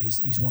of God.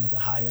 He's one of the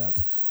high up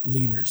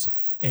leaders.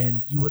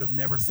 And you would have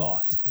never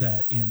thought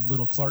that in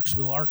little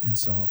Clarksville,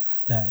 Arkansas,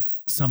 that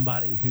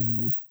somebody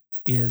who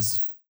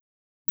is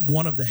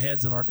one of the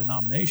heads of our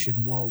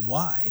denomination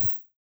worldwide,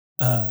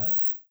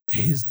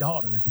 his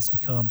daughter gets to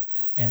come,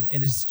 and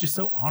it's just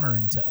so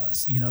honoring to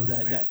us,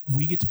 that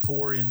we get to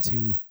pour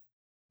into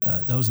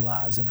those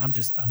lives. And I'm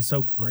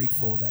so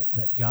grateful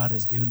that God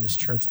has given this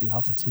church the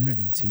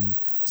opportunity to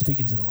speak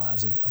into the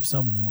lives of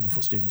so many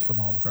wonderful students from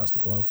all across the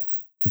globe.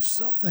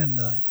 Something,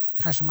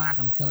 Pastor Mike,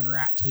 I'm coming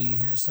right to you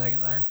here in a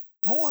second there.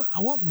 I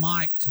want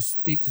Mike to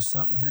speak to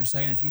something here in a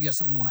second. If you got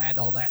something you want to add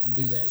to all that, then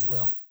do that as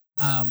well.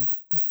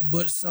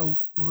 But so,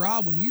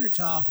 Rob, when you were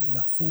talking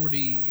about 4D, you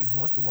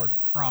used the word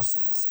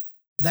process.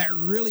 That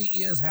really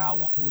is how I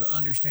want people to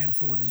understand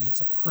 4D.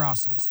 It's a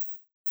process.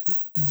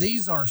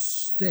 These are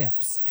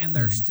steps, and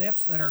they're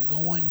steps that are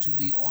going to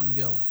be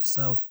ongoing.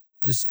 So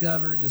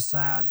discover,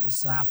 decide,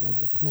 disciple,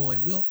 deploy.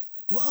 And we'll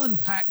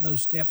unpack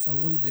those steps a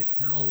little bit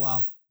here in a little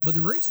while. But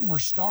the reason we're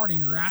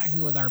starting right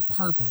here with our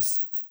purpose,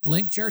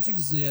 Link Church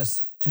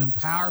exists to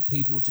empower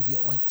people to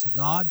get linked to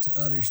God, to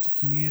others, to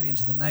community, and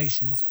to the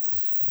nations,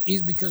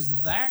 is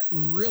because that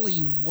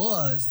really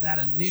was that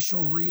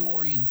initial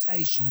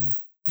reorientation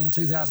in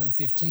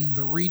 2015,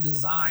 the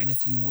redesign,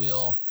 if you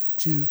will,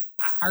 to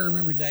I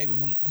remember, David,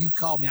 when you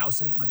called me, I was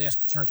sitting at my desk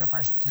at the church I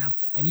pastored at the time,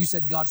 and you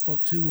said God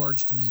spoke 2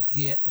 words to me: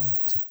 get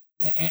linked.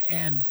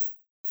 And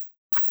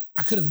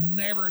I could have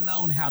never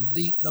known how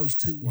deep those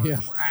 2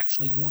 words were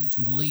actually going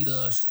to lead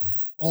us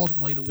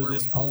ultimately to where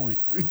this we point.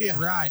 are. Yeah.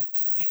 Right.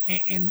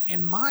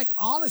 And Mike,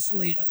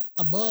 honestly,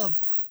 above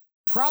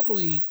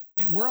probably,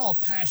 and we're all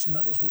passionate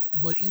about this,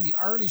 but in the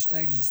early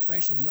stages,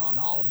 especially beyond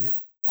all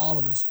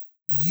of us,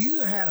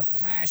 you had a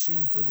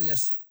passion for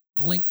this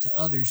link to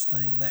others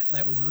thing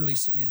that was really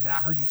significant. I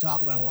heard you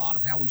talk about a lot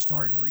of how we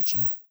started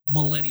reaching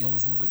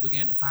millennials when we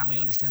began to finally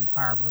understand the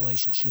power of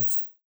relationships.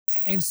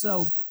 And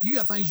so you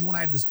got things you want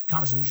to add to this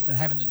conversation we've been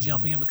having, then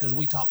jump in, because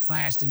we talk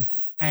fast,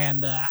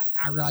 and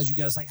I realize you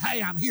got to say,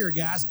 hey, I'm here,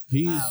 guys.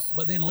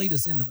 But then lead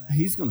us into that.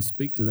 He's going to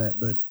speak to that,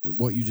 but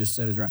what you just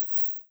said is right.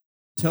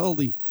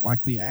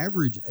 The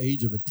average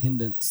age of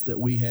attendance that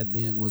we had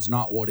then was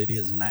not what it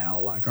is now.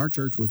 Like, our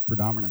church was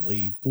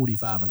predominantly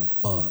 45 and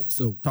above.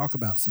 So talk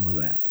about some of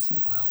that. So.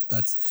 Wow,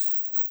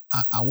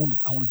 I want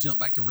to jump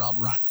back to Rob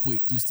right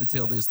quick just to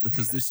tell this,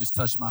 because this just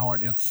touched my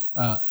heart.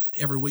 Now,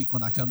 every week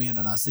when I come in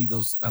and I see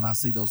those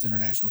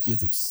international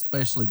kids,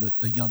 especially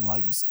the young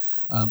ladies,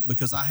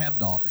 because I have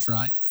daughters,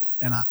 right?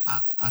 And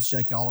I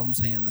shake all of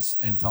them's hands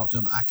and talk to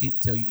them. I can't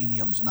tell you any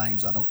of them's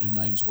names. I don't do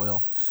names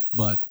well,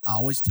 but I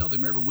always tell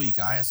them every week.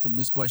 I ask them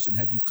this question: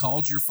 have you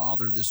called your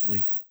father this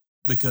week?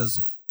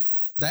 Because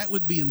that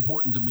would be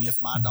important to me if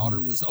my daughter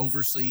was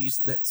overseas,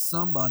 that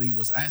somebody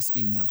was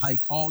asking them, hey,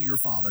 call your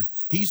father.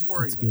 He's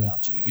worried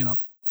about you,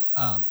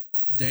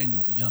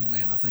 Daniel, the young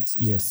man, I think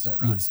is that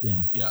right? Yes,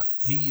 Daniel. Yeah,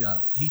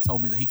 he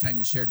told me that he came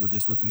and shared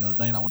this with me the other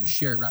day, and I want to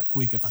share it right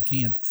quick if I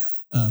can.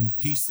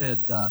 He said,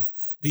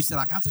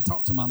 I got to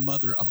talk to my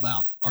mother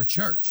about our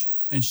church,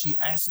 and she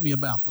asked me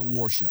about the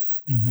worship.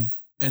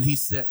 And he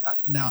said,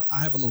 now,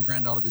 I have a little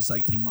granddaughter that's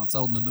 18 months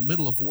old, and in the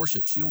middle of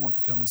worship, she'll want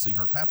to come and see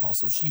her papa,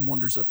 so she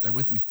wanders up there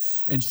with me,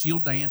 and she'll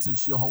dance, and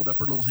she'll hold up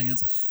her little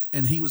hands.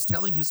 And he was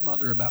telling his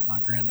mother about my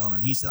granddaughter,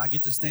 and he said, I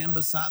get to stand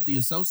beside the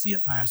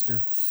associate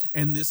pastor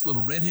and this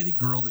little redheaded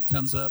girl that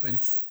comes up,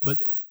 but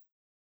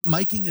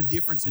making a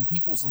difference in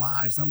people's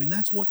lives. I mean,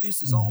 that's what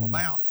this is all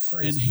about.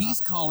 Praise and he's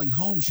calling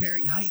home,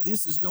 sharing, hey,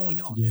 this is going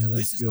on. Yeah,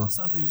 this is not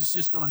something that's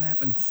just going to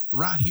happen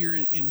right here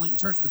in Lincoln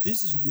Church, but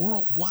this is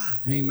worldwide.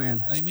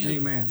 Amen.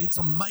 Amen. It's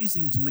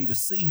amazing to me to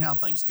see how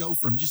things go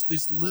from just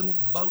this little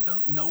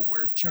bodunk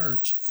nowhere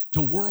church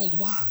to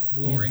worldwide.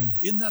 Glory.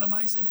 Isn't that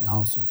amazing?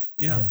 Awesome.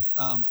 Yeah.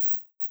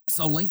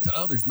 So link to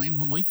others, man.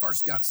 When we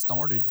first got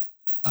started,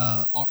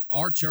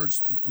 our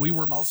church, we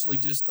were mostly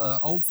just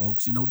old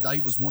folks.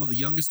 Dave was one of the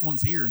youngest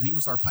ones here, and he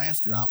was our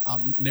pastor.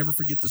 I'll never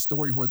forget the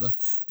story where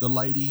the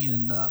lady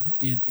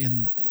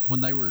in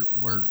when they were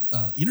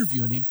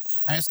interviewing him,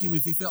 asked him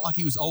if he felt like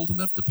he was old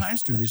enough to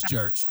pastor this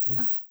church.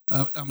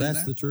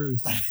 That's the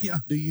truth. Yeah.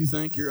 Do you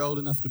think you're old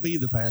enough to be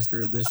the pastor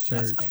of this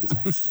church? That's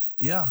fantastic.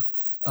 Yeah.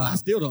 I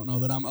still don't know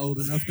that I'm old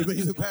enough to be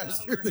the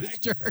pastor of this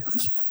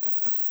church.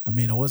 I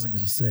mean, I wasn't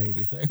going to say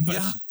anything, but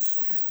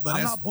but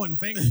I'm not pointing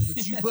fingers,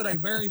 but you put a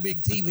very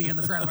big TV in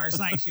the front of our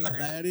sanctuary.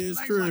 That is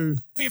true.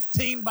 Like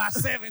 15 by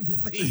 7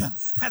 feet.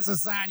 That's a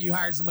sign you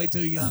hired somebody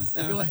too young.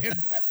 Go ahead,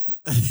 Pastor.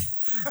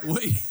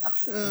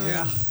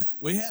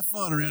 We have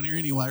fun around here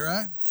anyway,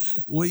 right?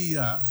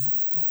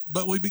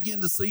 But we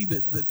began to see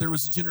that there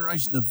was a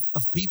generation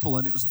of people,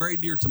 and it was very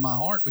dear to my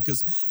heart,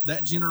 because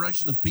that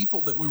generation of people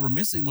that we were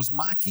missing was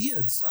my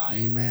kids. Right.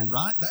 Amen.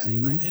 Right?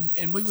 Amen.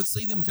 And we would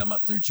see them come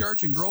up through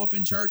church and grow up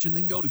in church and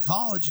then go to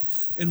college.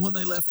 And when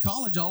they left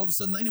college, all of a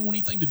sudden they didn't want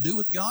anything to do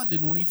with God,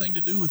 didn't want anything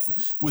to do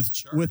with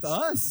church. With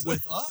us.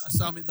 With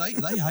us. I mean,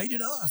 they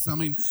hated us. I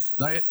mean,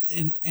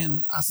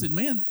 and I said,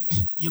 man,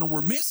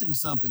 we're missing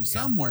something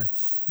somewhere.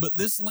 But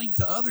this link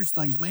to others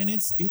things, man,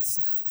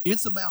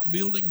 it's about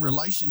building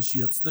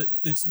relationships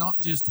that's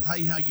not just,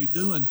 hey, how you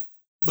doing,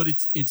 but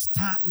it's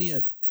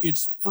tight-knit.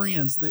 It's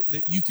friends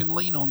that you can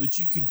lean on, that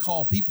you can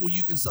call, people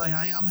you can say,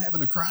 hey, I'm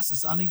having a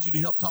crisis. I need you to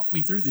help talk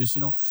me through this.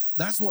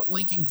 That's what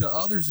linking to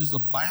others is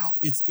about.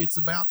 It's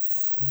about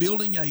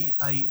building a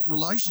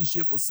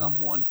relationship with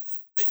someone,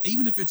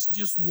 even if it's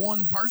just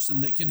one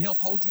person that can help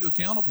hold you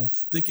accountable,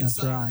 that can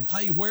say,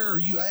 hey, where are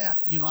you at?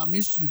 I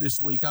missed you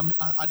this week.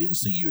 I didn't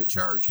see you at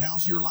church.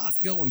 How's your life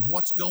going?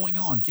 What's going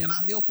on? Can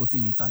I help with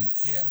anything?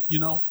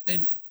 Yeah.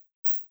 And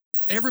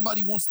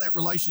everybody wants that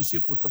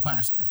relationship with the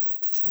pastor.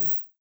 Sure.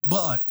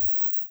 But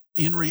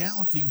in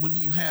reality, when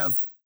you have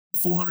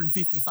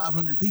 450,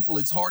 500 people,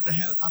 it's hard to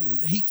have,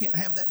 he can't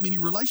have that many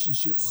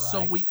relationships. Right.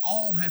 So we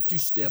all have to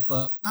step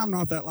up. I'm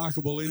not that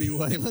likable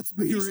anyway. Let's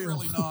be He's real.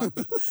 Really not.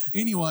 But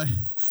anyway.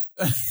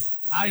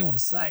 I didn't want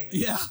to say it.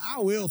 Yeah. I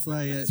will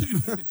say it.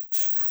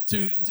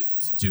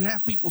 To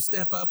have people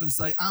step up and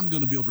say, I'm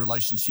going to build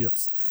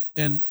relationships.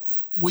 And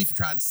we've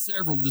tried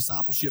several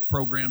discipleship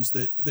programs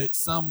that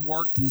some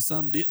worked and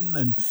some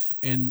didn't,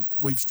 and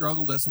we've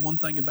struggled. That's one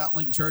thing about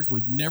Lincoln Church.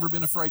 We've never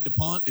been afraid to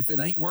punt. If it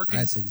ain't working,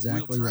 that's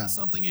exactly we'll try right.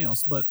 something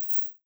else. But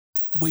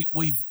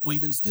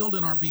we've instilled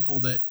in our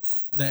people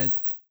that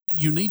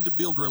you need to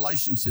build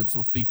relationships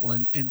with people,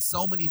 and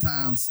so many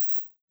times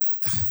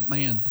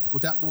Man,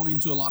 without going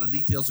into a lot of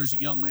details, there's a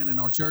young man in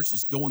our church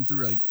that's going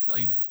through a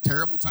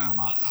terrible time.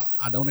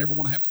 I don't ever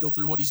want to have to go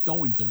through what he's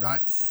going through,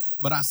 right? Yeah.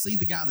 But I see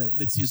the guy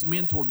that's his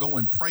mentor go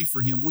and pray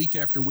for him week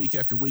after week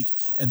after week,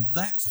 and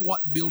that's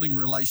what building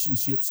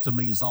relationships to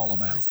me is all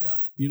about. Praise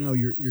God. You know,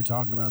 you're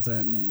talking about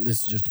that, and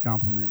this is just a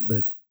compliment,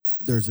 but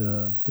there's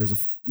a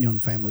young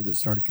family that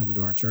started coming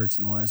to our church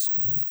in the last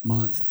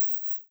month,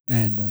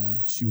 and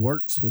she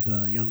works with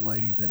a young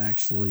lady that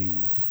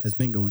actually has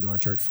been going to our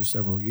church for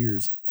several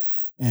years.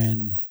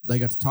 And they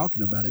got to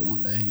talking about it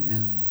one day,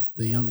 and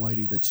the young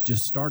lady that's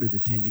just started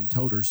attending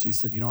told her, she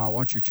said, I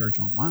watch your church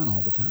online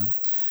all the time,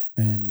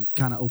 and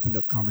kind of opened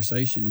up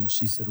conversation. And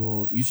she said,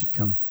 well, you should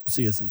come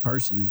see us in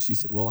person. And she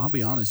said, well, I'll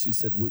be honest. She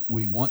said,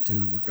 we want to,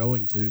 and we're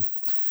going to.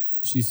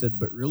 She said,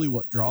 but really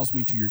what draws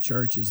me to your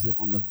church is that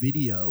on the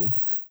video,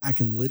 I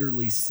can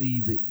literally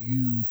see that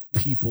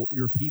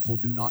your people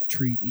do not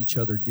treat each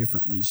other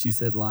differently. She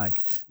said,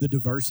 like the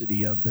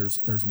diversity of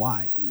there's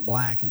white and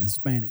black and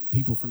Hispanic,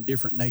 people from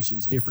different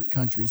nations, different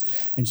countries. Yeah.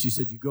 And she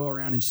said, you go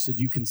around and she said,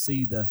 you can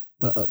see the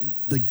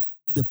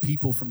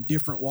people from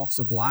different walks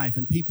of life,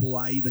 and people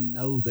I even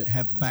know that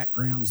have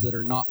backgrounds that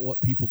are not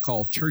what people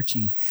call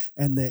churchy,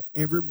 and that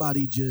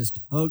everybody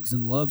just hugs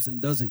and loves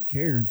and doesn't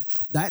care. And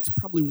that's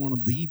probably one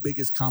of the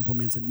biggest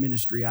compliments in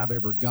ministry I've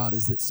ever got,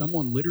 is that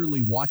someone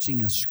literally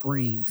watching a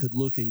screen could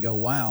look and go,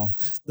 wow,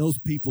 those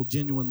people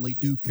genuinely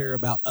do care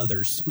about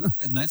others.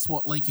 And that's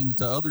what linking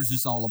to others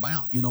is all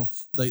about.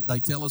 They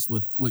tell us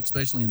with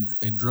especially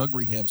in drug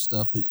rehab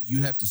stuff, that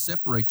you have to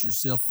separate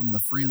yourself from the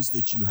friends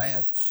that you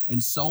had.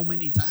 And so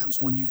many times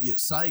when you get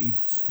saved,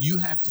 you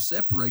have to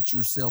separate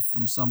yourself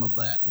from some of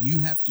that. And you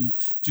have to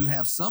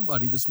have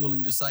somebody that's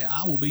willing to say,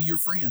 I will be your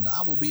friend.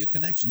 I will be a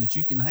connection that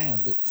you can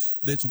have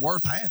that's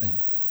worth having.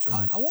 That's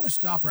right. I want to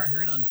stop right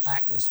here and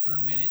unpack this for a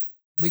minute,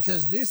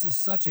 because this is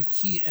such a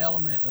key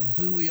element of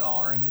who we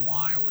are and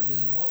why we're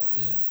doing what we're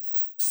doing.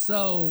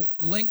 So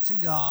link to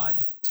God,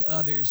 to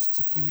others,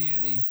 to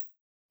community,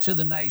 to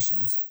the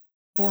nations.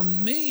 For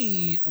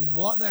me,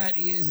 what that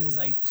is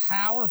a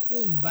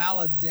powerful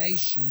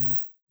validation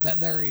that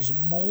there is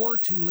more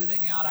to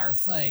living out our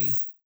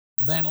faith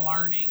than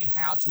learning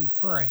how to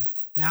pray.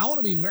 Now, I want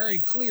to be very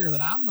clear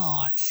that I'm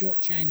not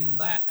shortchanging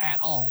that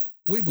at all.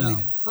 We believe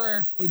in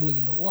prayer. We believe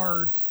in the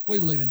word. We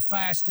believe in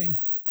fasting.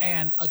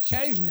 And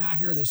occasionally I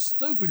hear this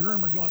stupid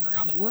rumor going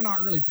around that we're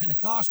not really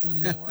Pentecostal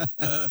anymore.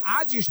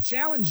 I just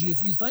challenge you,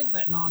 if you think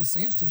that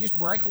nonsense, to just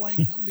break away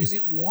and come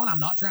visit one. I'm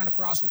not trying to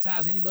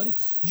proselytize anybody.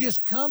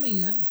 Just come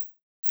in.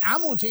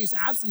 I'm going to tell you,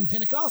 I've seen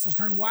Pentecostals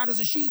turn white as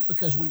a sheet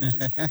because we were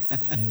too scary for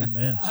them.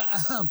 Amen.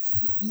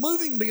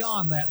 Moving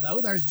beyond that,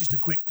 though, there's just a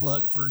quick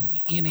plug for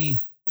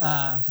anybody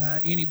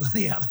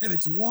out there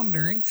that's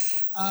wondering.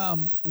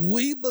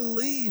 We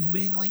believe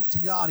being linked to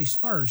God is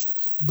first.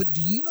 But do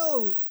you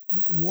know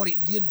what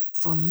it did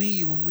for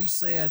me when we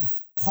said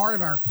part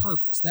of our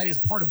purpose, that is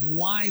part of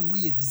why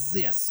we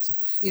exist,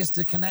 is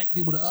to connect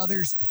people to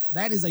others?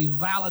 That is a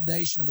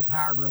validation of the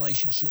power of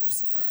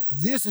relationships. That's right.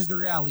 This is the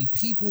reality.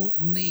 People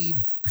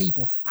need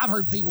people. I've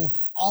heard people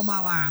all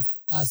my life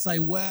say,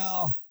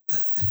 well,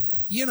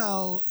 they went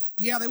over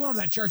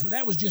to that church, but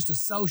that was just a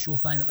social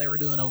thing that they were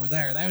doing over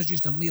there. That was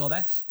just a meal.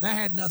 That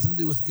had nothing to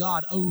do with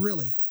God. Oh,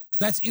 really?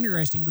 That's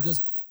interesting, because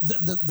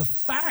the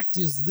fact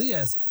is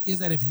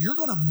that if you're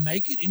going to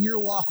make it in your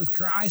walk with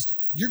Christ,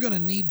 you're going to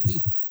need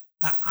people.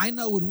 I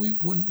know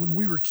when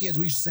we were kids,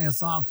 we used to sing a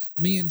song,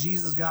 me and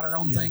Jesus got our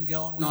own thing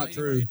going. We not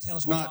true. Tell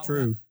us not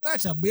true. About.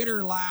 That's a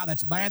bitter lie.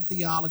 That's bad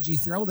theology.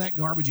 Throw that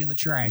garbage in the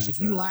trash. If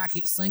you like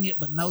it, sing it,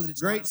 but know that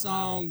it's great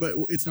song, but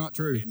it's not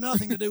true.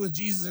 Nothing to do with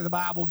Jesus or the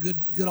Bible.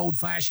 Good old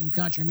fashioned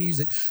country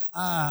music.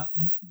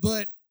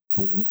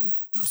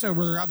 So,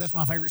 Brother Rob, that's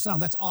my favorite song.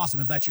 That's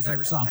awesome if that's your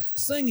favorite song.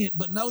 Sing it,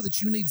 but know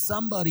that you need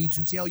somebody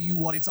to tell you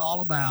what it's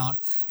all about.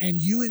 And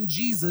you and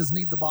Jesus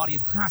need the body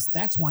of Christ.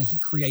 That's why he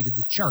created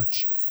the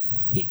church.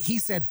 He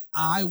said,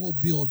 I will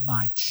build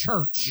my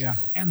church,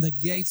 and the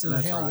gates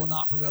of hell will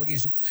not prevail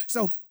against him.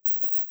 So,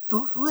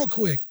 real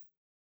quick,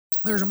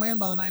 there's a man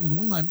by the name of,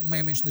 we may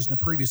have mentioned this in a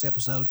previous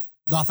episode,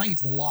 though I think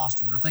it's the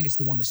lost one. I think it's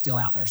the one that's still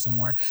out there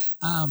somewhere.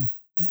 Working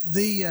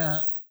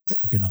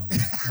on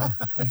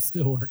that. I'm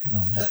still working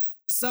on that.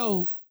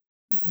 So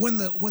when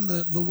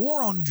the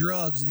war on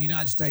drugs in the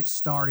United States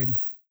started,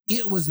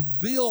 it was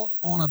built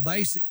on a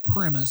basic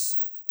premise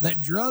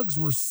that drugs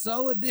were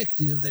so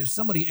addictive that if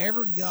somebody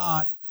ever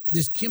got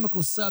this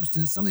chemical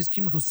substance, some of these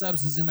chemical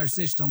substances in their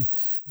system,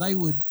 they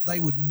would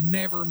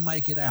never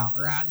make it out,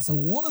 right? And so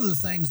one of the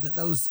things that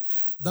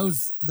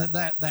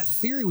that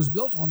theory was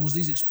built on was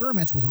these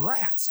experiments with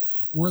rats,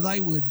 where they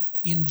would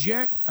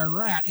inject a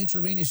rat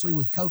intravenously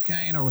with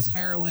cocaine or with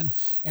heroin,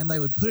 and they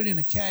would put it in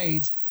a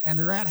cage, and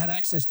the rat had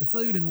access to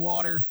food and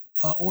water,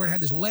 or it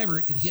had this lever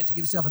it could hit to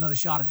give itself another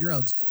shot of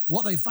drugs.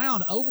 What they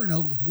found over and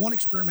over with one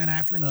experiment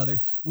after another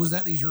was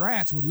that these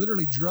rats would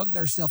literally drug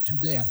themselves to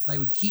death. They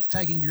would keep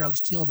taking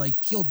drugs till they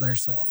killed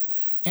themselves.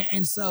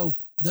 And so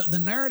the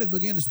narrative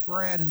began to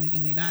spread in the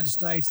United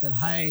States that,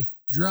 hey,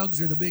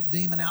 drugs are the big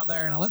demon out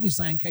there. And let me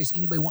say, in case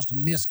anybody wants to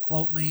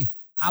misquote me,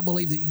 I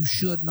believe that you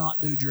should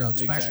not do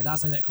drugs. Exactly. Pastor, did I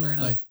say that clear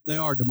enough? They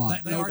are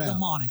demonic. They are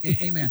demonic.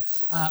 Amen.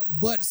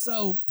 But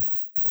so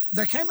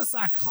there came a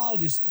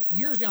psychologist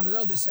years down the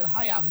road that said,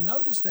 hey, I've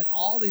noticed that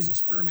all these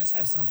experiments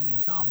have something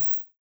in common.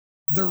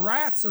 The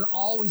rats are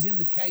always in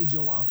the cage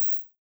alone.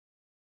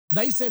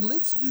 They said,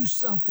 let's do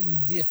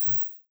something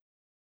different.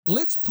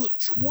 Let's put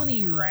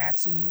 20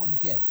 rats in one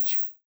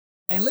cage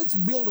and let's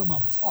build them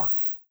a park.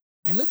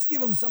 And let's give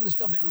them some of the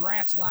stuff that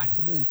rats like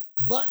to do.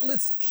 But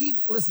let's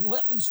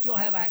let them still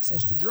have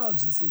access to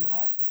drugs and see what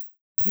happens.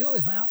 You know what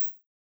they found?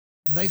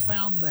 They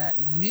found that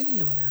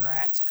many of the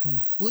rats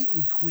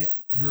completely quit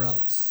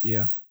drugs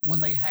when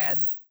they had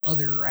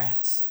other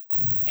rats.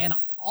 And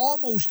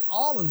almost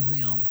all of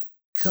them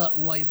cut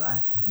way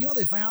back. You know what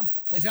they found?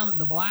 They found that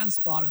the blind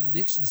spot in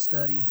addiction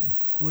study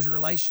was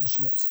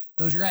relationships.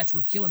 Those rats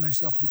were killing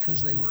themselves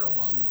because they were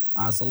alone.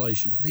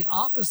 Isolation. The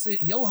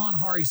opposite, Johann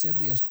Hari said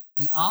this,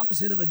 the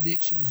opposite of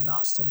addiction is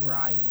not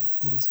sobriety,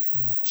 it is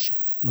connection.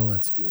 Oh,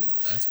 that's good.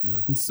 That's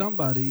good. And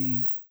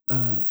somebody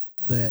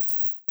that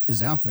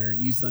is out there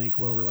and you think,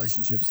 well,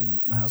 relationships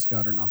in the house of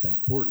God are not that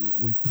important,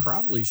 we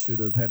probably should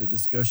have had a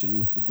discussion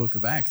with the book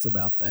of Acts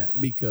about that,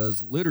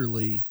 because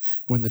literally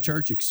when the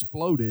church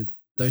exploded,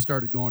 they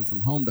started going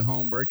from home to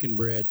home, breaking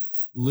bread,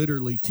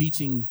 literally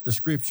teaching the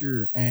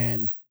scripture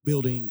and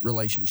building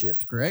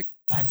relationships, correct?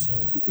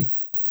 Absolutely.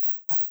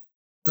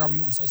 Robert,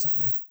 you want to say something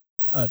there?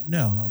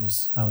 No,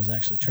 I was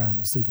actually trying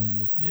to signal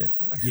you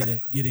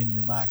get in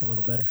your mic a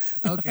little better.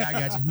 Okay, I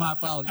got you. My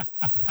apologies.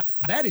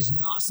 That is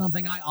not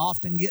something I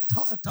often get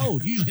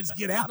told. Usually it's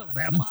get out of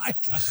that mic.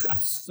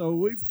 So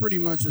we've pretty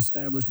much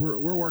established we're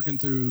working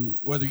through,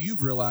 whether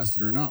you've realized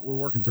it or not, we're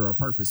working through our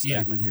purpose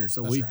statement here.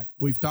 So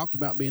we've talked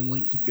about being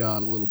linked to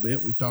God a little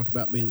bit. We've talked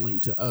about being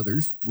linked to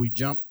others. We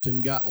jumped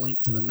and got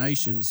linked to the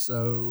nations.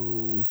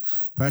 So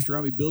Pastor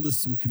Robbie, build us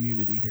some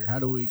community here. How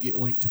do we get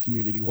linked to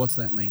community? What's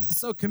that mean?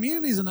 So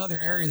community is another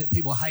area that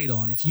people hate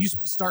on. If you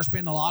start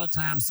spending a lot of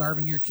time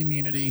serving your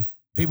community,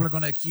 people are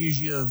going to accuse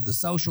you of the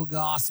social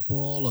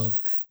gospel, of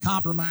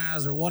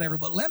compromise or whatever.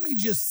 But let me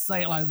just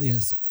say it like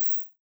this.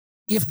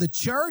 If the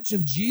church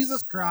of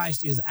Jesus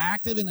Christ is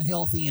active and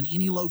healthy in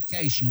any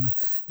location,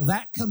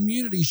 that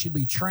community should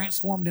be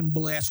transformed and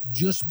blessed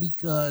just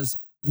because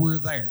we're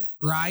there,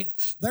 right?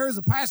 There is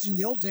a passage in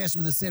the Old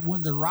Testament that said,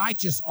 when the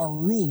righteous are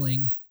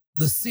ruling,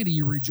 the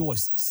city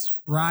rejoices,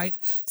 right?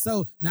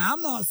 So now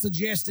I'm not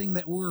suggesting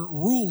that we're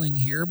ruling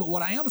here, but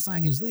what I am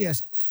saying is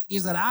this,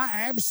 is that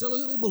I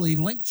absolutely believe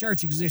Link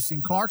Church exists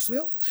in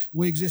Clarksville,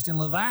 we exist in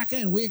Lavaca,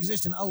 and we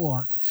exist in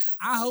Oark.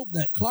 I hope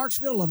that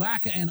Clarksville,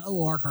 Lavaca, and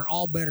Oark are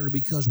all better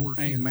because we're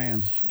here.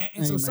 Amen.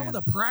 And so some of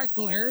the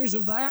practical areas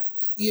of that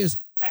is,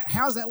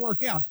 how does that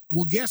work out?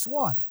 Well, guess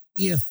what?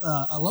 If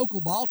a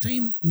local ball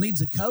team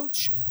needs a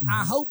coach,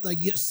 I hope they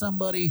get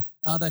somebody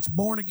that's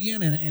born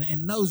again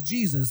and knows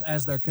Jesus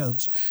as their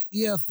coach.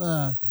 If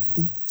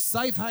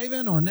Safe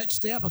Haven or Next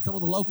Step, a couple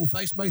of the local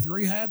faith-based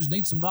rehabs,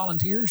 need some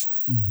volunteers,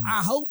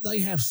 I hope they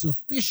have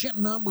sufficient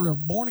number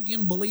of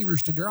born-again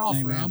believers to draw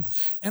from.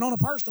 And on a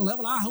personal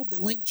level, I hope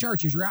that Link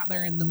Church is right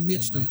there in the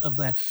midst of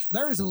that.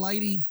 There is a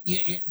lady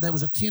that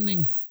was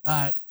attending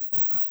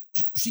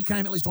she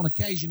came at least on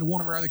occasion to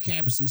one of our other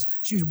campuses.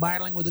 She was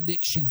battling with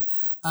addiction.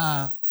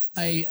 A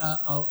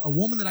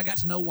woman that I got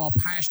to know while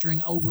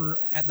pastoring over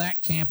at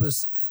that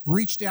campus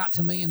reached out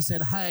to me and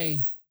said,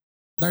 hey,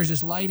 there's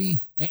this lady,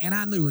 and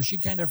I knew her. She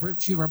came to a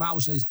few of our Bible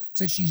studies,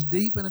 said she's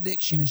deep in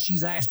addiction and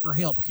she's asked for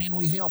help. Can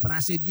we help? And I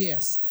said,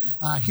 yes.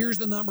 Here's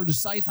the number to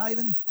Safe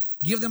Haven.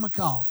 Give them a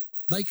call.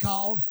 They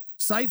called.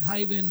 Safe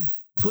Haven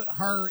put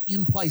her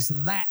in place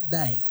that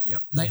day.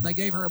 They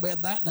gave her a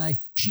bed that day.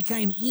 She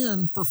came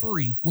in for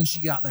free when she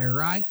got there,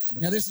 right?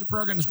 Now, this is a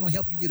program that's going to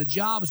help you get a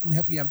job. It's going to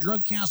help you have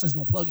drug counseling. It's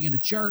going to plug you into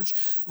church.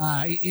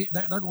 They're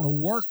going to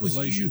work with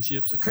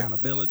relationships,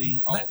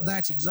 accountability, all that.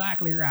 That's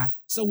exactly right.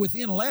 So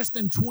within less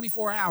than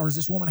 24 hours,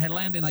 this woman had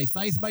landed in a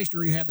faith-based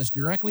rehab that's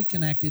directly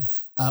connected,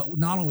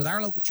 not only with our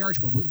local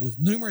church, but with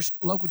numerous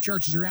local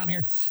churches around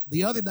here.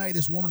 The other day,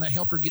 this woman that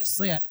helped her get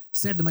set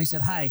said to me,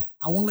 said, hey,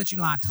 I want to let you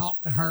know I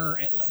talk to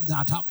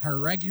her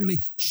regularly.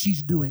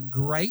 She's doing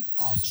great.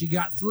 Awesome. She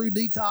got through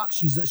detox.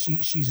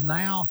 She's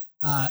now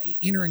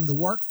entering the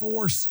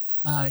workforce.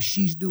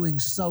 She's doing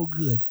so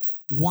good.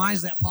 Why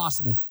is that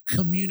possible?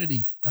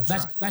 Community.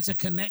 That's a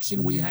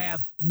connection we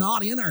have,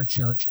 not in our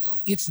church. No.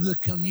 It's the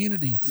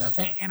community. That's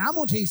right. And I'm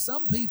going to tell you,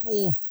 some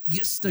people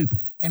get stupid.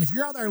 And if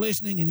you're out there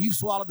listening and you've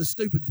swallowed the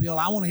stupid pill,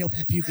 I want to help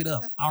you puke it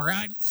up. All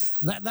right?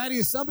 That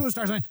is, some people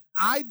start saying,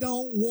 I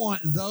don't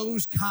want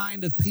those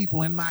kind of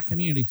people in my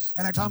community.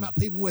 And they're talking about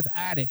people with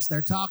addicts.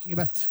 They're talking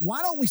about,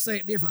 why don't we say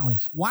it differently?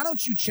 Why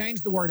don't you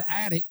change the word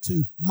addict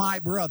to my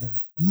brother,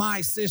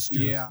 my sister,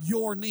 Yeah.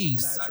 your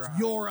niece, That's right.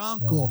 your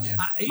uncle,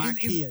 Wow. My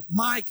kid.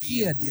 my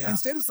kid. Yeah.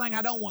 Instead of saying,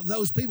 I don't want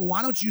those people,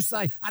 why don't you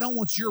say, I don't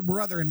want your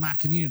brother in my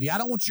community. I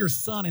don't want your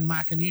son in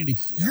my community.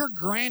 Yeah. Your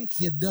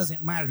grandkid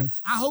doesn't matter to me.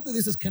 I hope that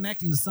this is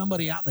connecting to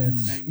somebody out there.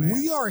 Amen.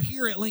 We are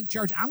here at Link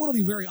Church. I'm going to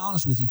be very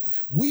honest with you.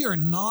 We are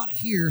not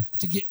here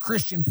to get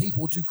Christian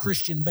people to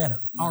Christian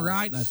better. No, all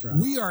right? that's right.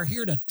 We are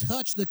here to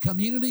touch the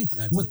community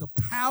with the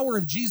power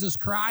of Jesus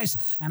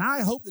Christ. And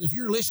I hope that if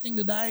you're listening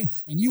today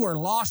and you are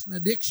lost in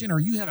addiction, or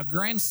you have a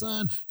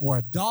grandson or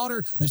a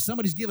daughter that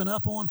somebody's given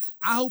up on,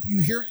 I hope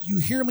you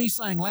hear me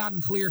saying loud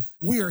and clear,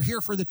 we are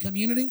here for the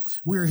community.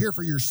 We are here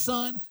for your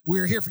son. We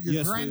are here for your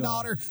Yes, we are.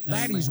 granddaughter.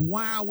 That Amen. is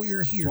why we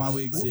are here. That's why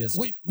we exist.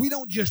 We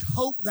don't just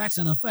hope that's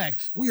an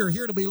effect. We are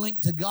here to be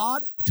linked to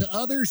God, to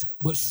others,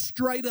 but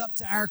straight up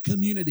to our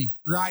community,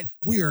 right?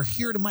 We are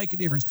here to make a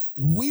difference.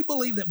 We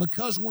believe that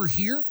because we're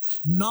here,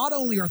 not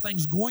only are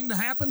things going to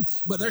happen,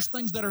 but there's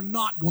things that are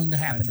not going to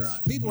happen. That's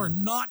right. People are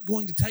not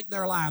going to take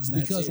their lives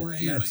That's because it. we're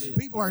here. That's it.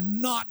 People are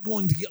not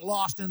going to get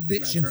lost in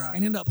addiction That's right.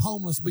 and end up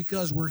homeless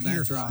because we're here.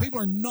 That's right. People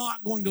are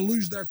not going to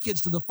lose their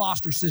kids to the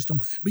foster system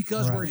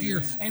because Right. we're here.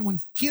 Amen. And when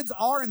kids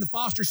are in the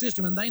foster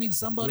system and they need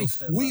somebody, We'll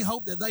step we up.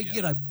 hope that they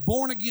get a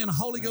born-again,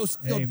 Holy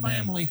Ghost-filled Amen.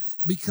 family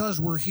because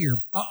we're here.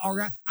 All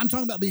right? I'm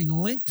talking about being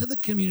linked to the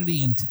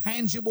community in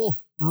tangible,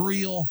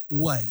 real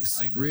ways.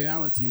 Amen.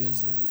 Reality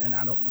is, and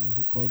I don't know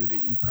who quoted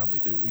it, you probably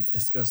do. We've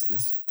discussed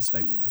this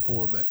statement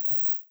before, but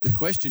the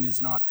question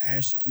is not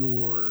ask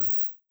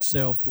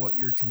yourself what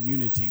your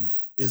community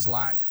is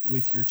like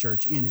with your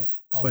church in it,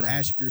 but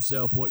ask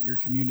yourself what your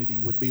community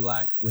would be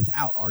like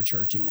without our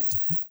church in it.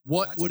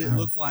 What That's would it powerful.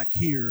 look like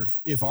here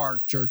if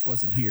our church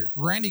wasn't here?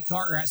 Randy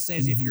Cartwright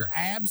says if your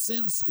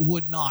absence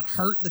would not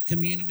hurt the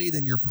community,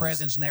 then your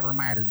presence never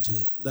mattered to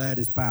it. That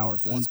is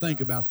powerful. That's and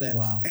think about that.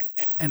 Wow.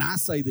 And I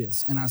say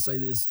this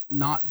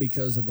not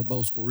because of a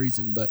boastful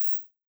reason, but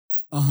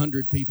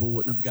 100 people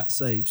wouldn't have got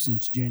saved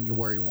since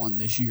January 1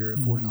 this year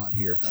if we're not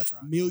here. That's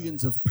right.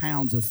 Millions of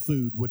pounds of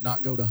food would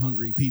not go to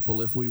hungry people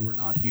if we were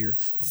not here.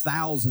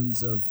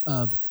 Thousands of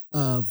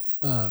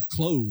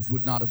clothes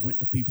would not have went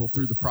to people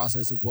through the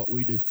process of what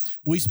we do.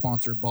 We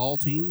sponsor ball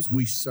teams.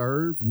 We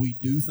serve. We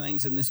do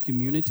things in this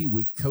community.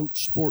 We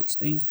coach sports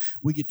teams.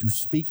 We get to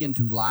speak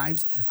into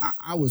lives.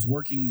 I was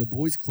working the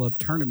boys club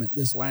tournament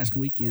this last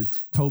weekend.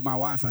 Told my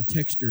wife, I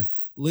texted her,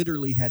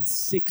 literally had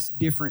 6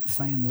 different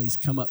families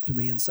come up to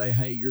me and say,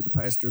 hey, you're the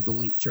pastor of the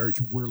Link Church.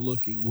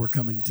 We're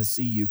coming to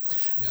see you.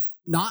 Yeah.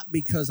 Not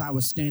because I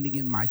was standing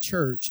in my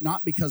church,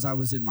 not because I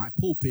was in my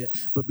pulpit,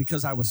 but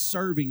because I was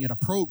serving at a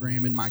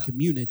program in my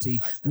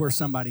community where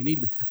somebody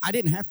needed me. I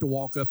didn't have to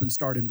walk up and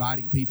start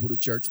inviting people to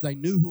church. They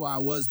knew who I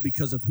was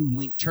because of who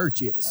Link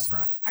Church is. That's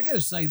right. I got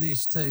to say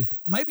this too.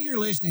 Maybe you're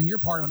listening, you're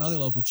part of another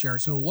local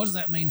church. So what does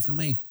that mean for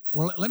me?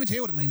 Well, let me tell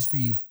you what it means for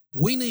you.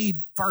 We need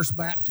First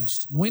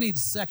Baptist, and we need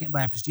Second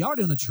Baptist. Y'all are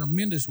doing a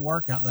tremendous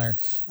work out there.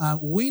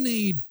 We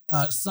need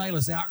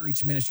Salus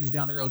Outreach Ministries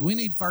down the road. We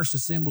need First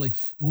Assembly.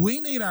 We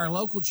need our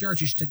local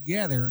churches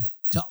together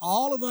to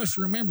all of us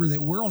remember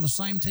that we're on the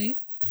same team.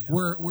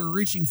 Yeah. We're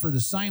reaching for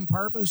the same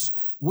purpose.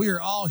 We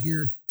are all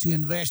here to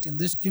invest in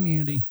this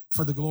community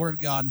for the glory of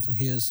God and for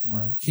His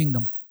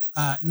kingdom.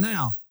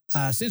 Now,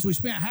 since we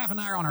spent half an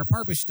hour on our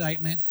purpose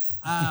statement,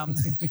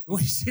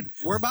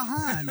 We're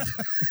behind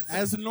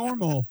as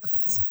normal.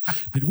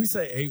 Did we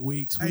say 8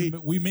 weeks?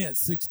 We meant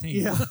 16.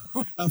 Yeah.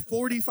 A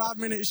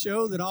 45-minute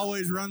show that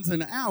always runs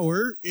an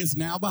hour is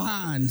now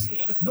behind.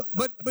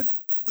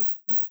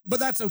 But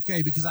that's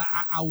okay because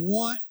I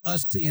want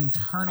us to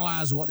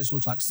internalize what this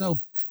looks like. So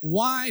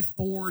why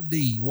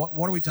 4D?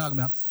 What are we talking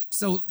about?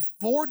 So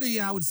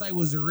 4D, I would say,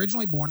 was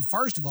originally born,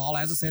 first of all,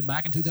 as I said,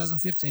 back in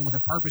 2015 with a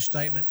purpose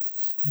statement.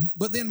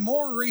 But then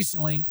more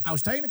recently, I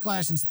was taking a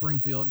class in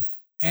Springfield,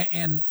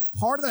 and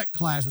part of that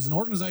class was an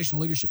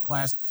organizational leadership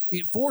class.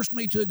 It forced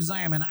me to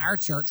examine our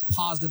church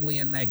positively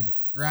and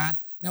negatively, right?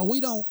 Now, we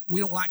don't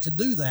like to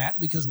do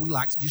that because we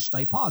like to just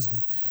stay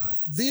positive. Right.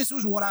 This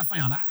was what I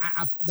found.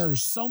 There were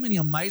so many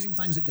amazing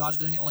things that God's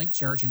doing at Link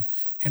Church.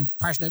 And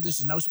Pastor Dave, this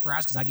is no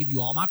surprise because I give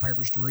you all my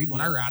papers to read when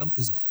I write them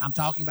because I'm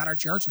talking about our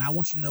church and I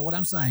want you to know what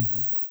I'm saying.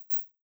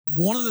 Mm-hmm.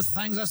 One of the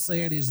things I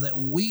said is that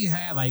we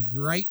have a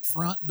great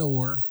front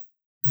door,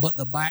 but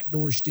the back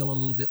door is still a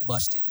little bit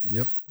busted.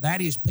 Yep.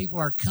 That is, people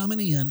are coming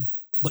in,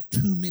 but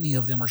too many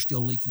of them are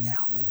still leaking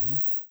out. Mm-hmm.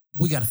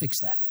 We got to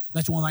fix that.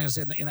 That's one thing I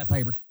said in that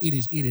paper. It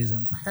is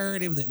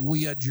imperative that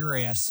we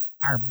address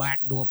our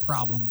backdoor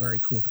problem very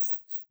quickly.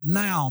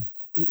 Now,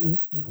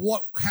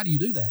 how do you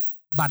do that?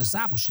 By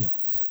discipleship.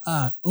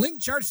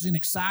 Link Church is an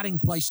exciting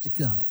place to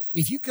come.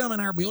 If you come in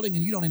our building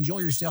and you don't enjoy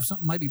yourself,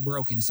 something may be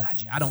broke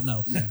inside you. I don't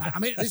know. I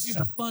mean, it's just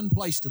a fun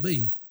place to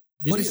be.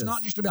 But it's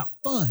not just about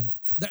fun.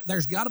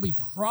 There's got to be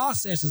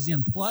processes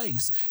in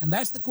place. And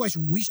that's the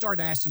question we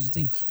started to ask as a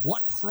team.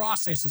 What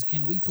processes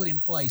can we put in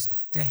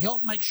place to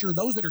help make sure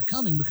those that are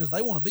coming because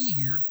they want to be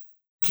here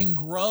can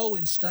grow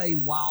and stay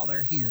while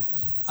they're here?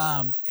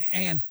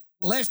 And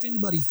lest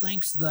anybody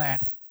thinks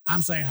that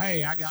I'm saying,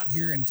 hey, I got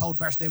here and told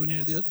Pastor David we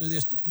need to do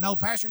this. No,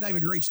 Pastor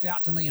David reached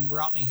out to me and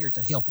brought me here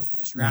to help with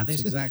this, right?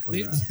 That's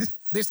exactly right.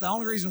 This the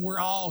only reason we're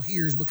all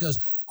here is because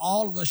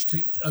all of us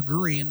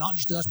agree, and not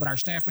just us, but our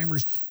staff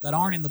members that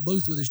aren't in the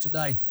booth with us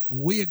today,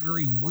 we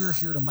agree we're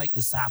here to make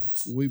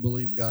disciples. We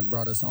believe God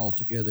brought us all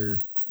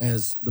together,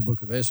 as the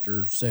book of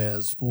Esther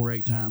says, for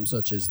a time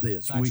such as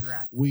this. That's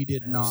right. We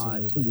did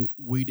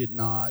Absolutely.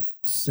 not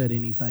set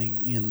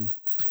anything in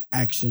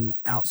action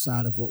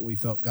outside of what we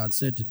felt God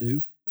said to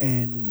do.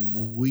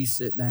 And we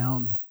sit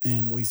down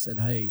and we said,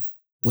 hey,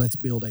 let's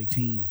build a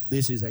team.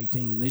 This is a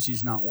team. This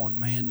is not one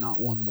man, not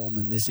one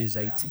woman. This is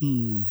a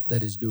team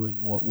that is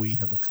doing what we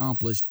have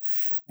accomplished.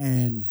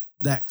 And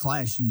that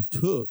class you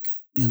took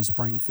in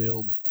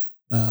Springfield,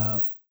 I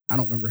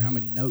don't remember how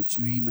many notes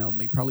you emailed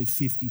me, probably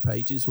 50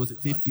 pages. Was it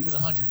 50? It was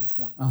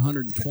 120.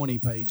 120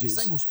 pages.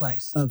 Single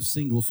space. Of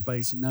single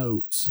space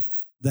notes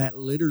that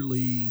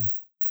literally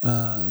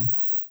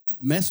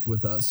messed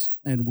with us,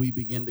 and we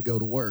began to go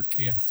to work.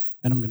 Yeah.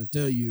 And I'm going to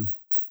tell you,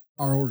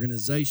 our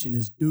organization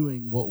is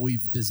doing what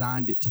we've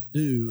designed it to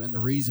do, and the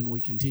reason we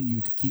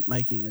continue to keep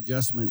making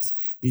adjustments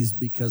is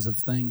because of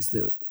things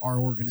that our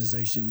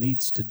organization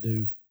needs to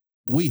do.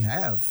 We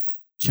have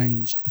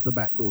changed the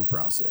backdoor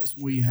process.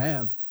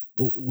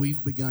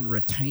 We've begun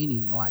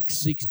retaining like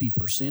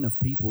 60% of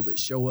people that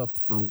show up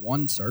for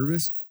one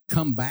service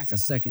come back a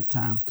second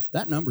time.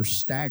 That number's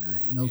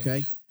staggering, okay?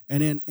 Yeah.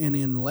 And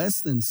in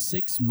less than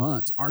 6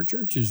 months, our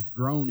church has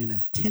grown in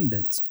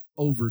attendance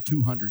over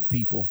 200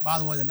 people. By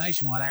the way, the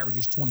nationwide average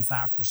is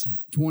 25%.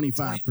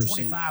 25%.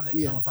 25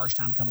 that come a first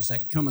time, come a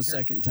second time.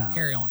 Second time.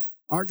 Carry on.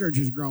 Our church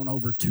has grown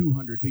over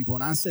 200 people.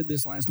 And I said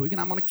this last week,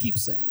 and I'm going to keep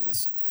saying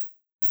this.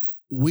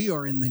 We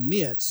are in the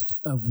midst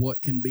of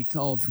what can be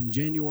called from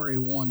January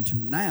 1 to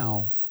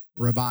now,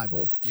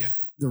 revival. Yeah.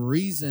 The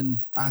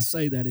reason I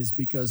say that is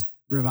because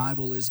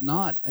revival is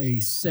not a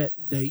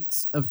set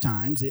dates of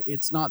times.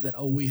 It's not that,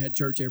 we had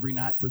church every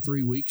night for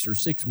 3 weeks or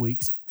 6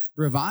 weeks.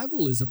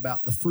 Revival is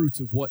about the fruits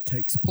of what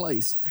takes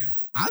place. Yeah.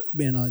 I've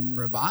been in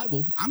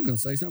revival. I'm going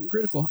to say something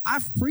critical.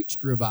 I've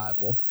preached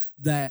revival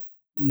that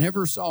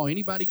never saw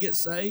anybody get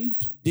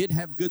saved, did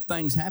have good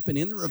things happen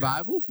in the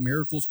revival,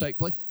 miracles take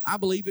place. I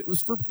believe it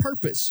was for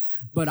purpose.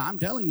 But I'm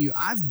telling you,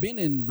 I've been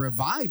in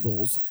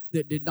revivals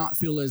that did not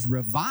feel as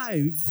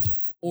revived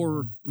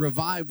or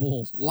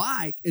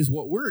revival-like as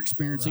what we're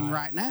experiencing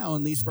right now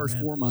in these first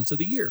 4 months of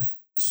the year.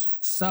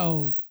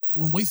 So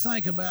when we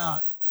think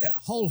about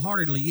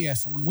wholeheartedly,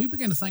 yes. And when we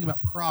begin to think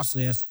about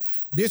process,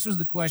 this was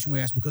the question we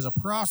asked, because a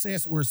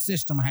process or a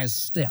system has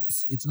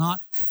steps. It's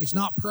not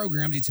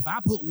programs. It's if I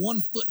put one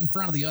foot in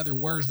front of the other,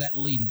 where's that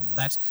leading me?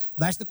 That's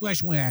the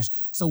question we asked.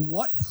 So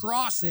what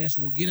process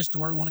will get us to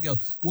where we want to go?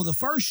 Well, the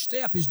first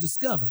step is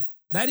discover.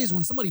 That is,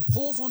 when somebody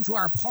pulls onto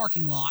our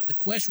parking lot, the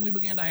question we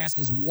begin to ask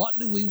is, what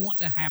do we want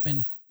to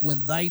happen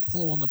when they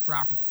pull on the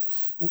property?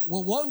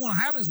 Well, what we want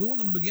to happen is we want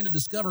them to begin to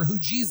discover who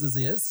Jesus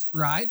is,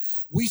 right?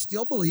 We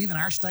still believe in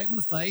our statement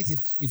of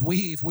faith. If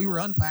we were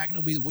unpacking, it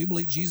would be that we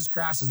believe Jesus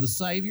Christ is the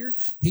Savior.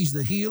 He's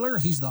the healer.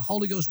 He's the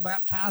Holy Ghost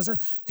baptizer.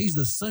 He's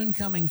the soon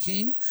coming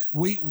King.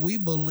 We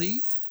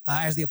believe,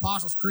 as the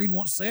Apostles' Creed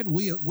once said,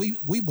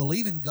 we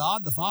believe in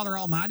God, the Father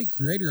Almighty,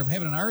 creator of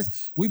heaven and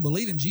earth. We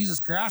believe in Jesus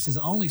Christ, his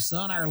only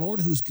Son, our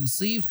Lord, who was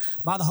conceived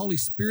by the Holy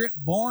Spirit,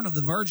 born of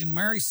the Virgin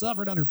Mary,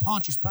 suffered under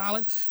Pontius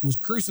Pilate, was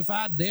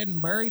crucified, dead,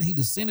 and buried. He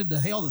descended to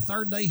hell. The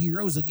third day he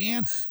rose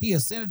again. He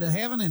ascended to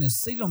heaven and is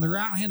seated on the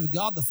right hand of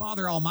God, the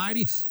Father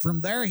Almighty. From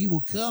there he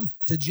will come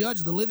to judge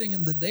the living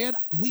and the dead.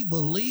 We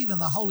believe in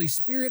the Holy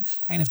Spirit,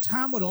 and if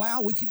time would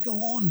allow, we could go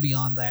on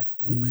beyond that.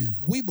 Amen.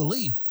 We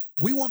believe.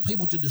 We want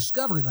people to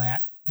discover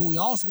that, but we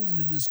also want them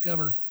to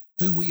discover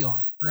who we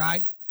are,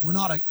 right?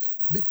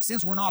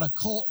 Since we're not a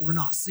cult, we're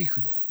not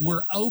secretive. Yeah.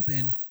 We're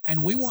open,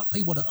 and we want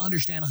people to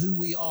understand who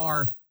we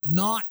are,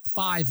 not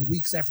 5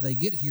 weeks after they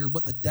get here,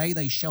 but the day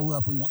they show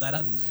up. We want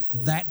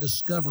that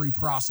discovery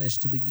process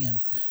to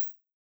begin.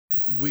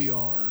 We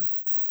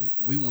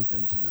want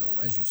them to know,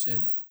 as you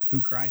said,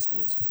 who Christ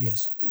is.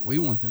 Yes. We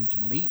want them to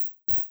meet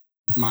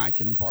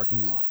Mike in the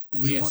parking lot.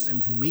 We want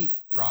them to meet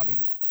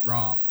Robbie,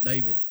 Rob,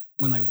 David,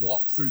 when they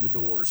walk through the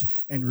doors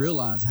and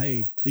realize,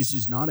 hey, this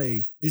is not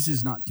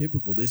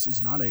typical. This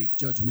is not a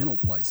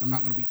judgmental place. I'm not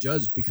going to be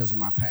judged because of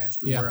my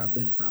past or where I've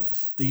been from.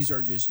 These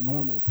are just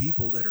normal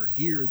people that are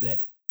here that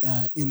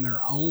in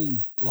their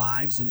own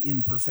lives and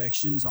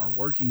imperfections are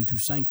working to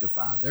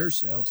sanctify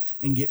themselves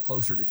and get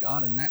closer to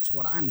God. And that's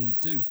what I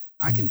need too.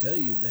 I can tell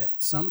you that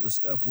some of the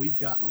stuff we've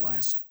got in the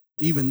last,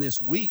 even this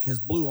week, has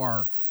blew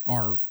our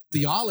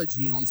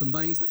theology on some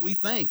things that we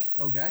think,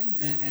 okay?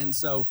 And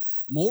so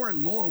more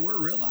and more we're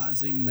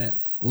realizing that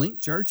Link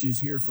Church is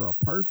here for a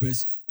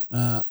purpose.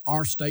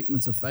 Our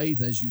statements of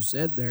faith, as you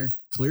said there,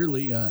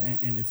 clearly,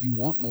 and if you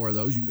want more of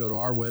those, you can go to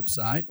our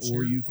website,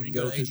 or you can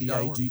go to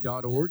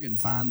theag.org and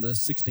find the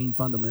 16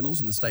 fundamentals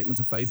and the statements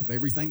of faith of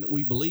everything that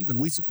we believe, and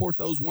we support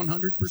those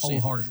 100%.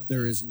 Wholeheartedly.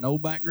 There is no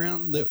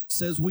background that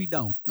says we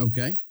don't,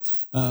 okay?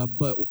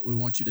 But what we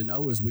want you to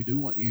know is we do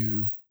want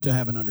you to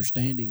have an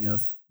understanding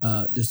of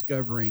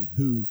discovering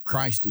who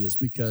Christ is,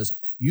 because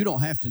you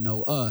don't have to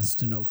know us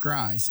to know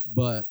Christ,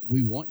 but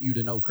we want you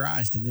to know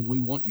Christ, and then we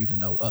want you to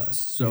know us.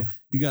 So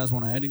you guys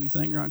want to add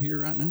anything right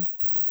here, right now?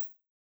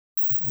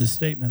 The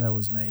statement that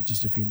was made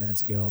just a few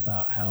minutes ago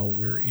about how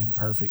we're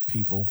imperfect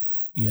people,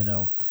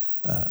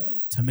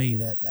 to me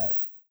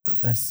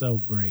that's so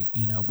great,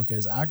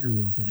 because I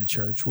grew up in a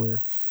church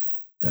where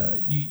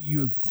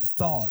you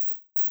thought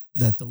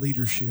that the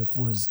leadership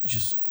was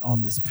just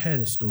on this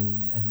pedestal,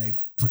 and they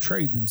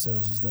portrayed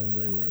themselves as though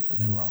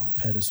they were on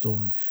pedestal.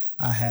 And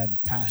I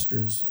had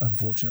pastors,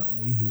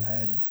 unfortunately, who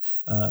had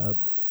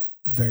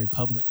very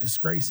public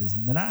disgraces,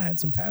 and then I had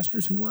some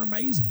pastors who were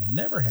amazing and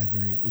never had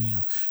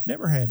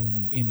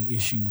any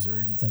issues or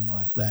anything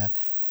like that.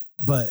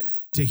 But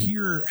to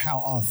hear how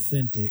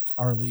authentic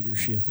our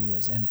leadership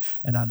is, and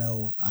I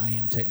know I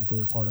am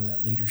technically a part of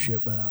that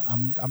leadership, but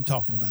I'm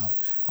talking about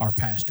our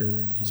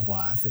pastor and his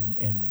wife, and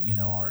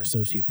our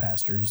associate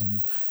pastors,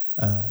 and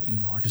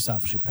our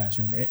discipleship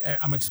pastor. And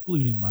I'm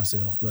excluding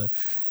myself, but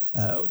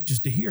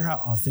just to hear how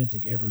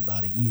authentic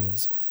everybody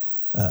is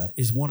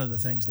one of the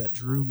things that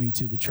drew me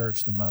to the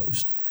church the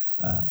most.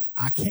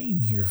 I came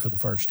here for the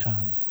first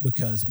time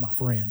because my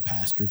friend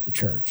pastored the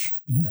church.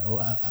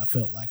 I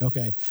felt like,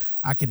 okay,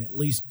 I can at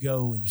least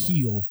go and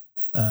heal,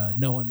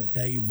 knowing that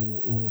Dave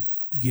will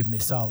give me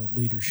solid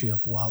leadership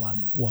while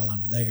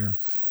I'm there.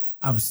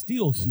 I'm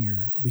still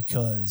here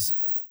because,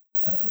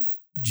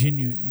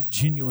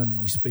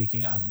 genuinely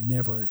speaking, I've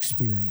never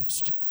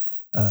experienced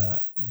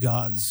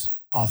God's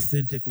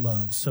authentic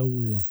love so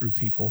real through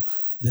people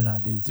than I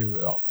do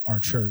through our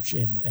church.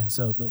 And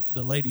so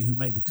the lady who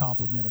made the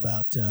compliment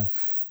about,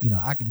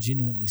 I can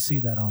genuinely see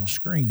that on a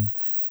screen.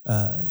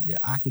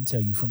 I can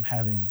tell you from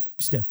having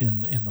stepped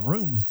in the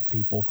room with the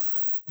people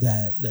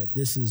that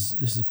this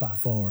is by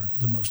far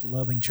the most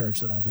loving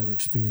church that I've ever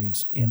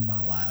experienced in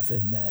my life.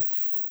 And that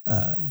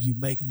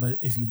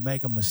if you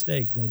make a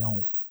mistake, they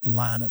don't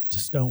line up to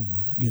stone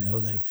you.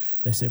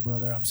 They say,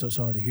 brother, I'm so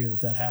sorry to hear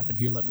that happened.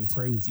 Here, let me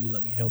pray with you.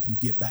 Let me help you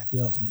get back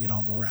up and get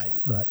on the right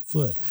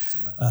foot. That's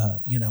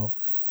what it's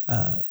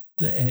about.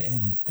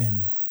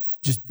 And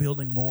just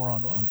building more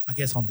on I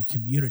guess on the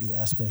community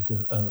aspect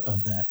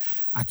of that.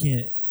 I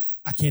can't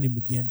even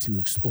begin to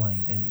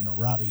explain. And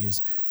Robbie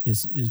is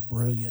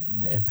brilliant,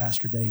 and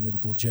Pastor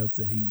David will joke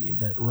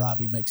that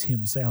Robbie makes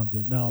him sound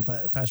good. No,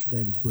 Pastor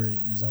David's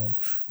brilliant in his own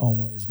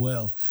way as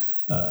well.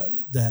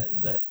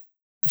 That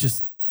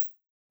just,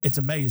 it's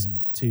amazing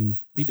to.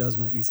 He does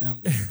make me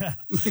sound good.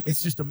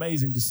 It's just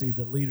amazing to see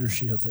the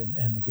leadership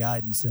and the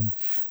guidance and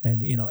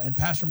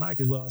Pastor Mike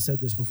as well. I said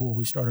this before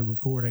we started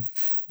recording,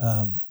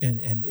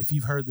 and if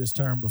you've heard this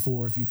term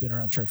before, if you've been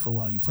around church for a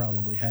while, you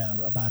probably have,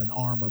 about an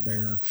armor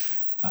bearer.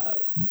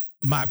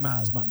 Mike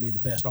Mize might be the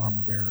best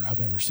armor bearer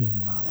I've ever seen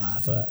in my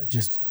life.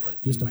 Just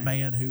a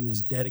man who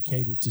is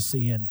dedicated to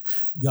seeing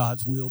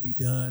God's will be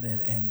done,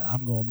 and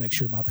I'm going to make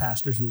sure my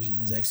pastor's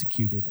vision is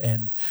executed.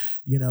 And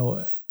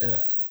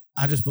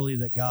I just believe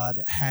that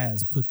God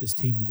has put this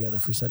team together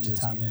for such a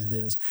time as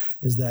this.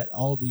 Is that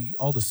all the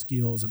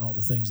skills and all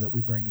the things that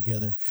we bring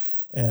together,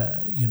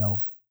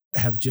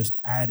 have just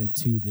added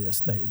to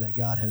this. That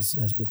God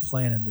has been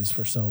planning this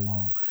for so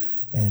long.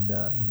 And,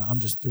 I'm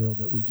just thrilled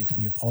that we get to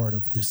be a part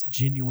of this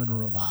genuine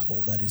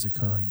revival that is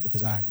occurring,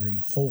 because I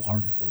agree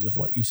wholeheartedly with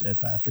what you said,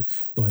 Pastor.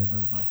 Go ahead,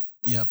 Brother Mike.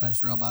 Yeah,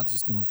 Pastor Rob, I was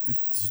just going to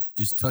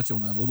just touch on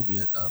that a little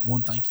bit.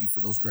 One, thank you for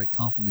those great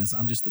compliments.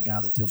 I'm just the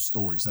guy that tells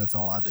stories. That's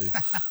all I do.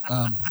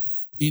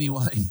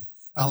 Anyway,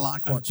 I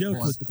like what I've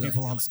joked with the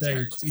people on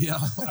stage. Yeah,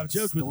 I've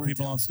joked with the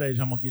people on stage.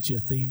 I'm gonna get you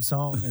a theme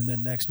song, and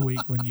then next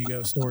week when you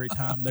go story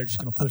time, they're just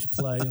gonna push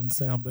play on the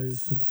sound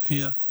booth.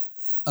 Yeah,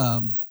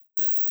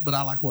 but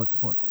I like what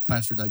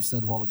Pastor Dave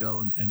said a while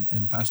ago,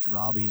 and Pastor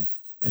Robbie,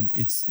 and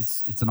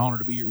it's an honor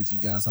to be here with you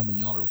guys. I mean,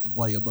 y'all are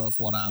way above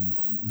what I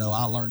know.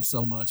 I learn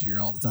so much here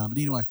all the time. But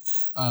anyway,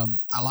 I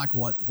like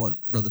what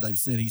Brother Dave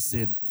said. He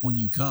said, when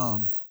you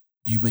come,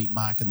 you meet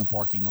Mike in the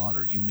parking lot,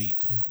 or you meet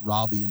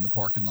Robbie in the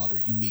parking lot, or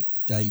you meet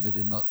David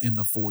in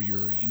the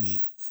foyer, or you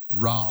meet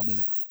Rob.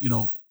 And,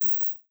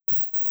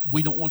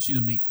 we don't want you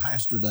to meet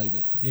Pastor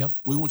David. Yep.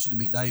 We want you to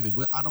meet David.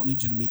 I don't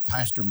need you to meet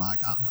Pastor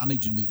Mike. I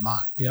need you to meet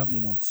Mike. Yep.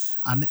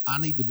 I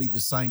need to be the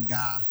same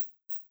guy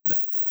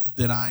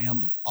that I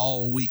am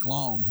all week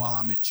long while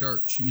I'm at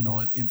church,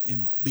 and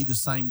be the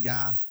same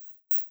guy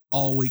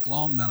all week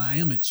long that I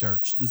am at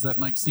church. Does that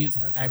make sense?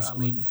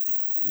 Absolutely. I mean,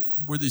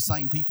 we're the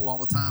same people all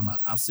the time.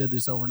 I've said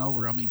this over and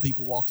over. I mean,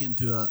 people walk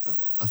into a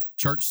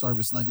church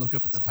service and they look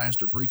up at the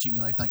pastor preaching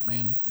and they think,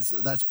 man,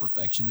 that's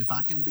perfection. If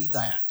I can be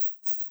that.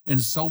 And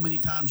so many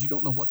times you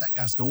don't know what that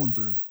guy's going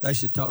through. They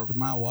should talk to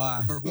my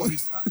wife. Or what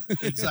he's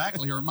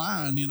exactly, or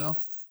mine,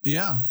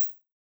 Yeah.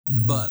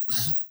 Mm-hmm. But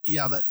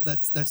yeah,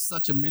 that's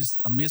such a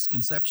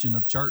misconception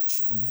of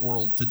church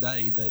world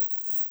today that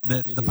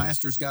the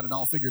pastor's got it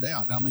all figured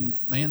out. I mean,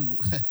 man,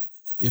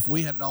 if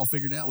we had it all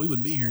figured out, we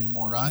wouldn't be here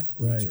anymore, right?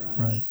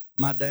 Right.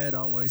 My dad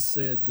always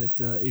said that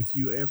if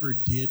you ever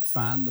did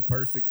find the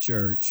perfect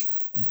church,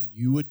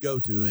 you would go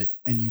to it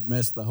and you'd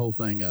mess the whole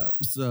thing up.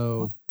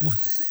 So,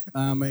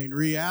 I mean,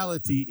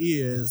 reality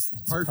is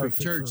perfect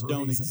church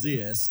don't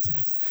exist.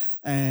 Yes.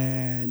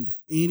 And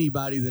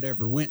anybody that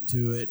ever went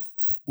to it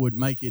would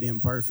make it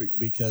imperfect,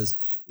 because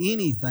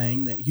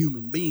anything that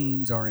human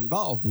beings are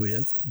involved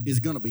with is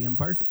going to be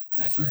imperfect.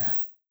 That's right.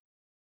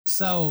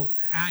 So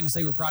I can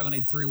say we're probably going to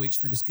need 3 weeks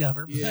for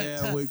Discover.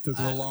 Yeah, we took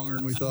a little longer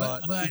than we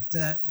thought.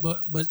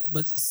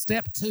 But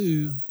step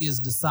 2 is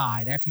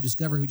decide. After you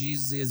discover who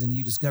Jesus is and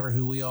you discover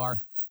who we are,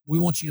 we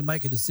want you to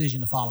make a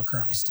decision to follow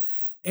Christ.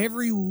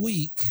 Every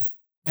week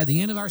at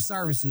the end of our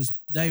services,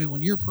 David,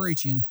 when you're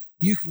preaching,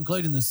 you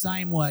conclude in the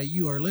same way.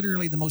 You are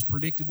literally the most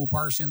predictable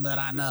person that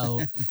I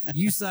know.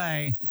 You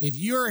say, if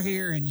you're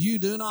here and you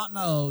do not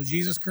know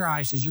Jesus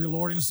Christ as your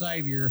Lord and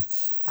Savior,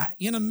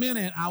 in a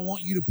minute, I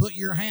want you to put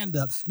your hand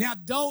up. Now,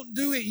 don't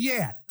do it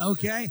yet,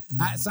 okay?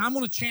 So I'm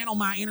going to channel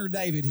my inner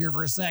David here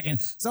for a second.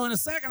 So in a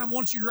second, I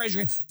want you to raise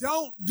your hand.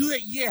 Don't do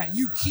it yet. That's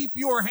you right. Keep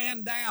your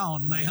hand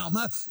down, ma'am.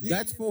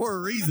 That's for a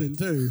reason,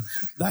 too.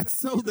 That's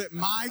so that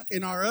Mike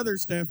and our other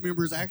staff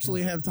members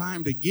actually have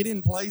time to get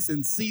in place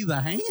and see the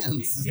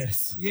hands.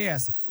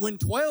 Yes. When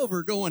 12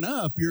 are going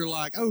up, you're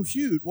like, oh,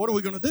 shoot, what are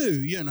we going to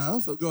do? You know,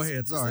 so go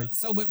ahead. Sorry.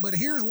 But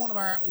here's one of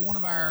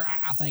our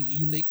I think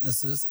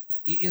uniquenesses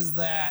is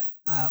that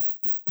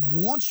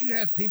once you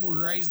have people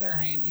raise their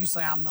hand, you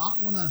say, I'm not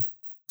going to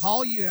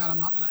call you out. I'm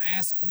not going to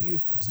ask you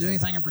to do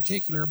anything in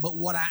particular. But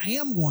what I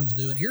am going to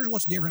do, and here's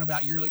what's different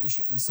about your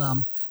leadership than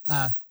some,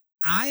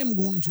 I am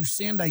going to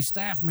send a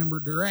staff member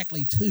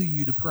directly to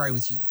you to pray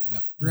with you. Yeah.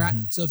 Right?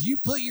 So if you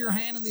put your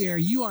hand in the air,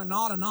 you are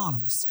not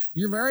anonymous.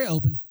 You're very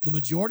open. The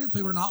majority of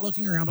people are not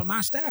looking around, but my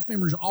staff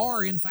members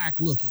are, in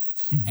fact, looking.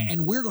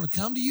 And we're going to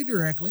come to you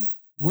directly.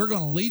 We're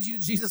going to lead you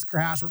to Jesus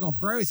Christ. We're going to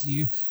pray with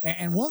you.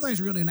 And one of the things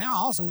we're going to do now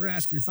also, we're going to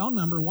ask for your phone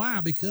number. Why?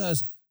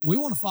 Because we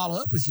want to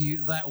follow up with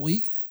you that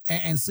week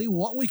and see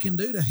what we can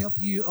do to help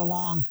you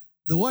along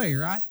the way,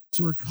 right?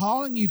 So we're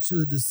calling you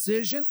to a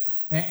decision.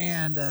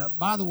 And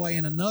by the way,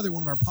 in another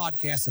one of our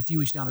podcasts a few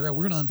weeks down the road,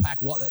 we're going to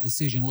unpack what that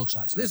decision looks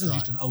like. So this is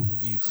just an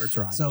overview. That's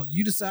right. So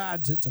you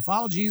decide to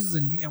follow Jesus,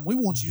 and we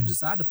want you to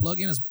decide to plug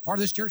in as part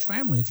of this church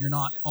family if you're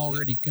not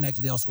already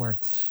connected elsewhere.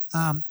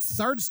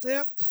 Third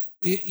step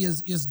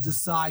is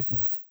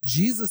disciple.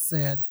 Jesus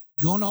said,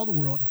 go into all the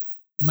world,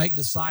 make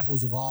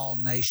disciples of all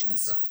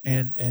nations. That's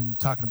right. And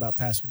talking about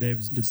Pastor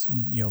David's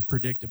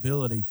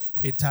predictability,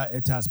 it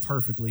ties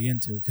perfectly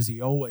into it, because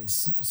he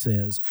always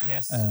says,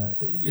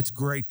 it's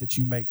great that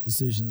you make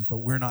decisions, but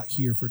we're not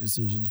here for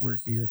decisions. We're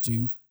here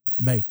to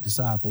make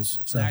disciples.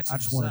 I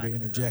just wanted to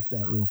interject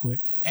that real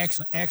quick. Yeah.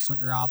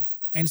 Excellent, Rob.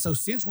 And so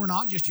since we're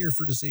not just here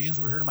for decisions,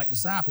 we're here to make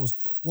disciples,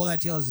 what that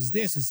tells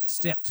us is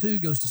step 2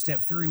 goes to step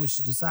 3, which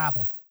is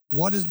disciple.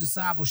 What does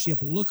discipleship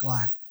look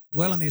like?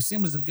 Well, in the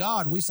Assemblies of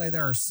God, we say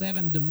there are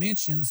 7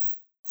 dimensions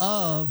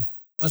of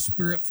a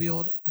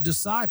Spirit-filled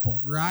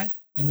disciple, right?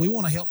 And we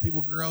want to help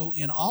people grow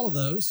in all of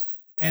those.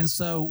 And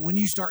so when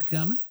you start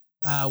coming,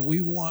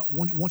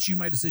 once you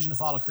made a decision to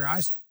follow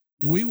Christ,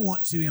 we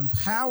want to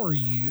empower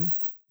you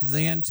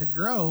then to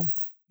grow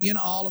in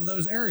all of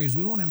those areas.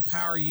 We want to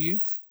empower you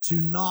to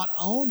not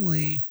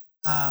only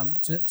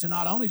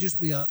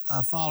just be a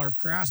follower of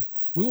Christ.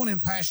 We want to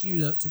empower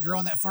you to grow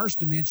in that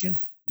first dimension,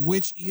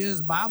 which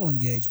is Bible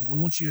engagement. We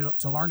want you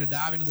to learn to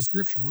dive into the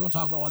Scripture. We're going to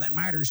talk about why that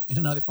matters in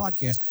another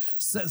podcast.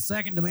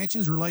 Second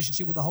dimension is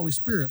relationship with the Holy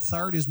Spirit.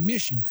 Third is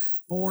mission.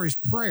 4 is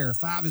prayer.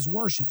 5 is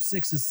worship.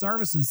 6 is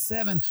service. And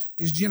 7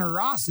 is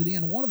generosity.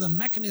 And one of the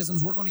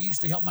mechanisms we're going to use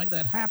to help make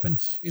that happen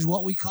is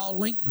what we call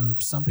link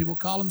groups. Some people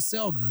call them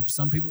cell groups.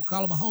 Some people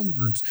call them home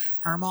groups.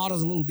 Our model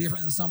is a little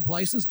different than some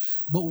places,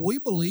 but we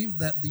believe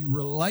that the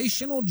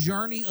relational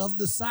journey of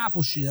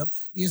discipleship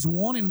is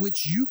one in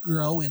which you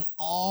grow in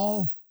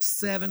all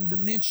 7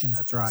 dimensions.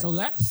 That's right. So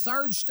that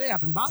third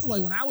step, and by the way,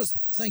 when I was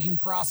thinking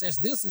process,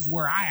 this is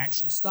where I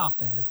actually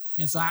stopped at.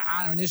 And so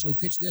I initially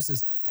pitched this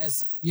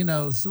as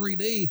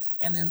 3D.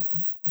 And then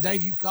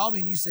Dave, you called me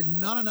and you said,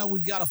 no,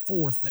 we've got a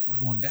 4th that we're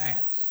going to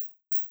add.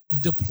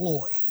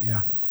 Deploy.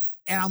 Yeah.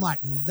 And I'm like,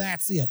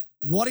 that's it.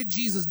 What did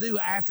Jesus do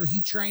after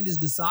he trained his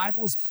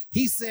disciples?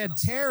 He said,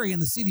 tarry in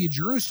the city of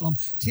Jerusalem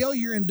till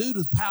you're endued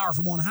with power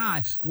from on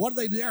high. What do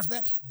they do after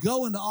that?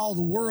 Go into all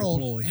the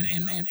world,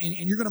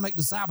 and you're going to make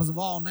disciples of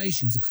all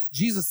nations.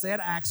 Jesus said,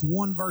 Acts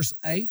 1 verse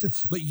 8,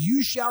 but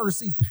you shall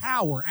receive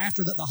power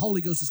after that the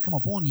Holy Ghost has come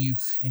upon you,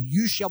 and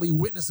you shall be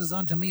witnesses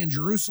unto me in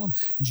Jerusalem,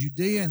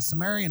 Judea, and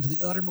Samaria, and to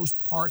the uttermost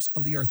parts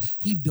of the earth.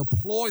 He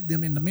deployed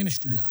them into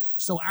ministry. Yeah.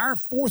 So our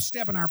 4th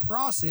step in our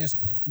process,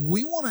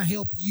 we want to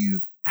help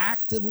you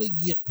actively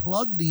get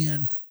plugged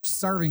in,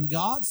 serving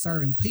God,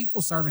 serving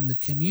people, serving the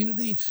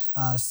community,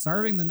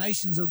 serving the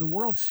nations of the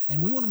world.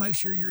 And we want to make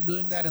sure you're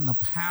doing that in the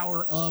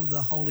power of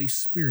the Holy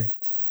Spirit.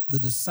 The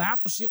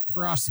discipleship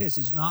process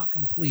is not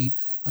complete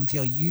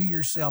until you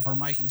yourself are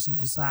making some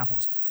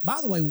disciples. By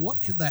the way,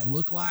 what could that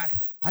look like?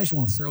 I just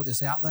want to throw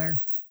this out there.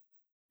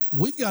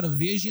 We've got a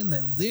vision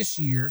that this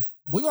year,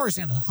 we've already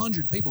seen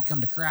 100 people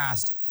come to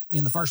Christ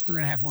in the first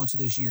 3.5 months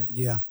of this year.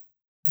 Yeah.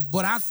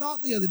 But I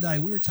thought the other day,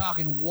 we were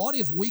talking, what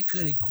if we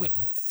could equip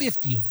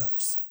 50 of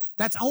those?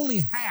 That's only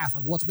half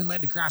of what's been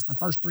led to Christ in the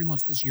first 3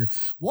 months of this year.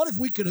 What if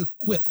we could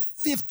equip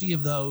 50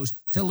 of those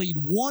to lead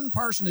one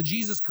person to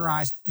Jesus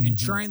Christ and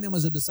train them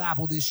as a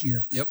disciple this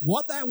year? Yep.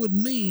 What that would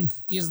mean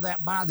is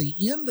that by the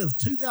end of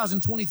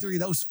 2023,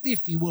 those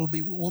 50 will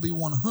be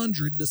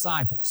 100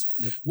 disciples.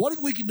 Yep. What if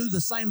we could do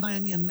the same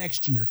thing again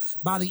next year?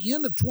 By the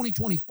end of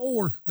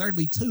 2024, there'd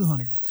be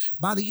 200.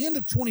 By the end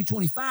of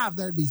 2025,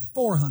 there'd be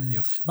 400.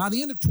 Yep. By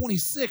the end of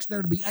 26,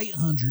 there'd be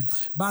 800.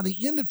 By the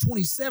end of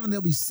 27,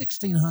 there'll be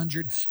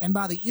 1,600. And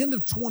by the end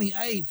of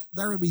 28,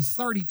 there would be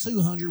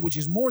 3,200, which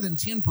is more than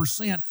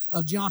 10%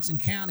 of Johnson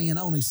County in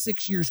only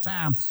 6 years'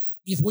 time.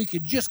 If we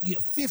could just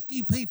get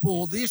 50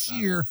 people this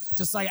year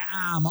to say,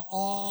 I'm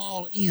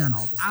all in.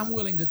 I'm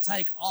willing to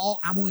take all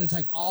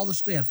the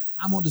steps.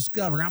 I'm going to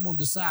discover. I'm going to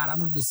decide. I'm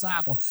going to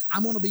disciple.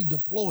 I'm going to be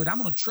deployed. I'm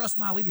going to trust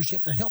my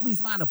leadership to help me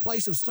find a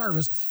place of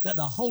service that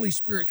the Holy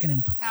Spirit can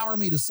empower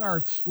me to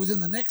serve. Within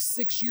the next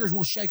 6 years,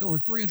 we'll shake over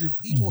 300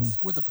 people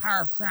with the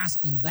power of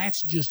Christ, and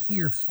that's just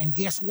here. And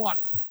guess what?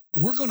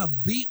 We're going to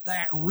beat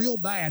that real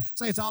bad.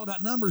 Say it's all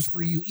about numbers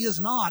for you is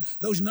not.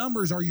 Those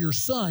numbers are your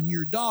son,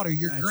 your daughter,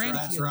 your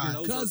grandkid,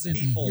 your cousin.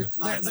 People,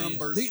 not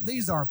numbers.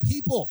 These are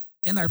people,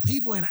 and they're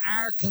people in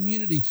our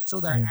community, so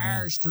they're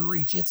ours to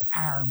reach. It's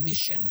our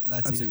mission.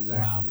 That's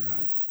exactly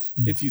right.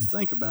 If you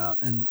think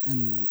about, and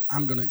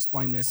I'm going to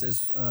explain this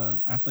as,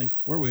 I think,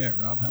 where are we at,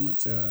 Rob? How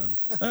much?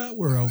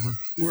 We're over.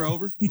 We're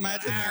over?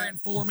 Imagine An hour that.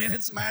 and 4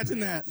 minutes.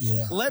 Imagine that.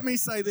 Yeah. Let me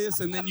say this,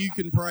 and then you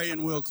can pray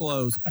and we'll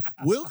close.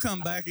 We'll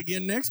come back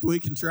again next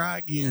week and try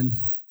again.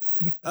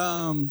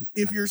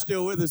 If you're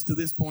still with us to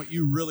this point,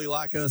 you really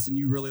like us and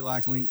you really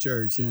like Link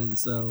Church. And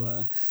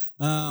so,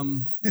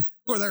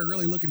 Or they're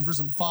really looking for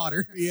some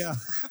fodder. yeah,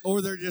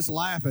 or they're just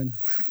laughing.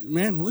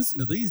 Man, listen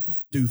to these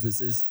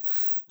doofuses.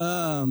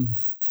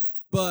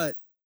 But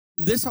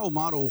this whole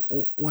model,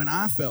 when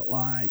I felt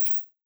like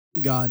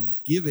God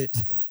give it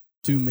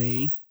to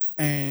me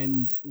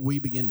and we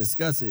begin to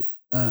discuss it,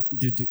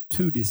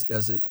 to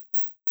discuss it,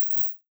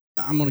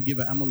 I'm gonna give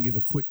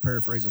a quick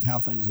paraphrase of how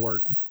things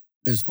work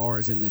as far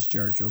as in this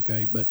church,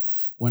 okay? But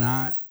when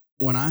I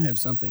have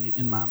something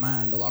in my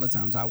mind, a lot of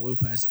times I will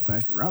pass it to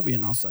Pastor Robbie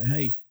and I'll say,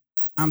 hey,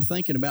 I'm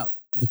thinking about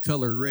the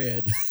color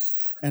red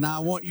and I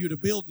want you to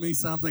build me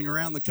something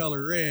around the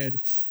color red.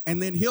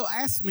 And then he'll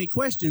ask me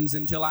questions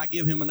until I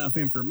give him enough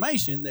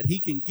information that he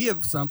can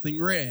give something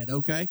red,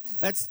 okay?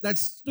 That's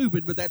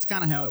stupid, but that's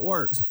kind of how it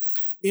works.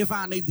 If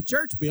I need the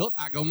church built,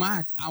 I go,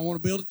 Mike, I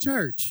want to build a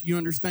church. You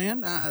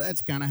understand?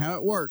 That's kind of how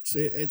it works.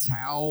 It's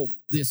how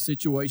this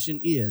situation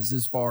is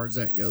as far as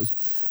that goes.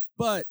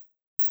 But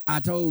I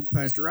told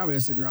Pastor Robbie, I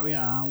said, Robbie,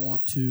 I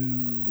want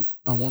to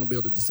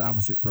build a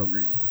discipleship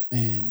program,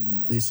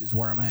 and this is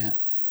where I'm at.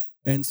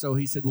 And so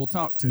he said, well,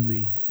 talk to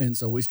me. And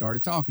so we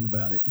started talking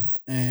about it.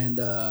 And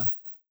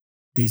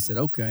he said,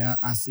 okay,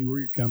 I see where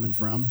you're coming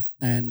from.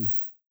 And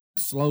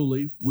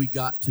slowly we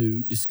got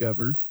to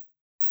discover,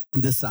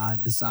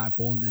 decide,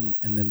 disciple, and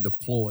then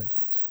deploy.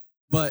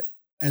 But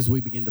as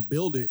we began to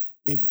build it,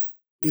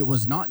 it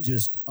was not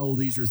just, oh,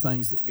 these are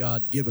things that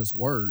God give us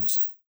words.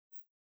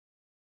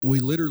 We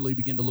literally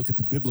begin to look at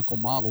the biblical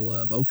model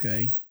of,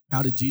 okay,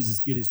 how did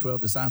Jesus get his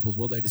 12 disciples?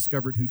 Well, they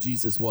discovered who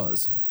Jesus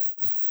was.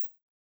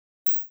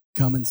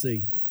 Come and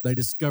see. They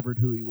discovered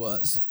who he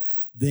was.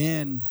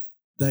 Then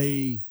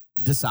they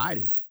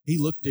decided. He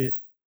looked at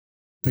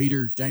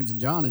Peter, James, and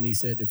John, and he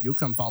said, if you'll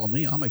come follow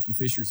me, I'll make you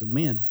fishers of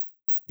men.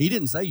 He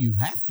didn't say you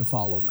have to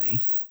follow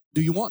me.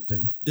 Do you want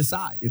to?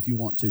 Decide if you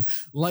want to.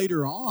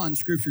 Later on,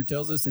 Scripture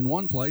tells us in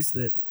one place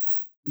that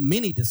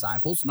many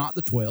disciples, not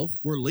the 12,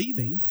 were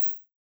leaving.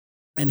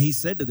 And he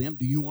said to them,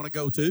 do you want to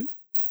go too?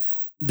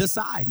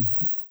 Decide.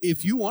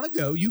 If you want to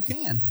go, you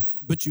can,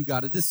 but you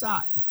got to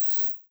decide.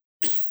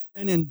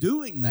 And in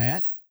doing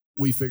that,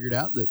 we figured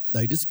out that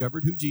they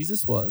discovered who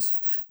Jesus was.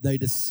 They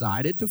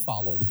decided to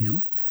follow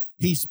him.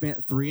 He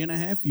spent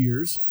 3.5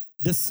 years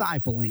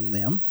discipling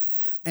them.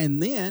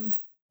 And then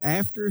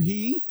after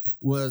he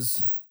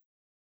was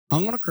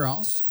hung on a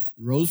cross,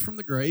 rose from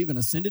the grave, and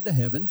ascended to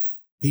heaven,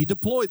 he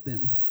deployed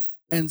them.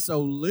 And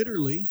so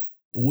literally,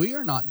 we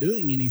are not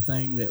doing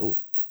anything that,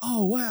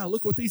 oh, wow,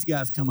 look what these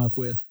guys come up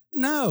with.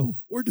 No,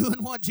 we're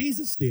doing what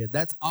Jesus did.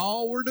 That's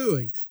all we're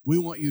doing. We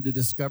want you to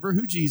discover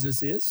who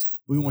Jesus is.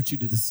 We want you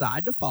to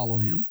decide to follow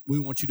him. We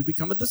want you to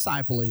become a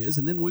disciple of his,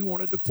 and then we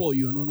want to deploy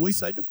you. And when we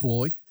say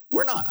deploy,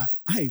 we're not,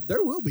 hey,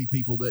 there will be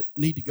people that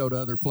need to go to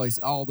other places,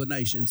 all the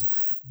nations,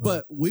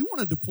 but we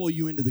want to deploy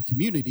you into the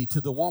community, to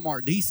the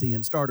Walmart DC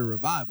and start a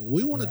revival.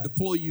 We want to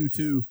deploy you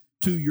to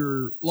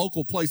your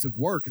local place of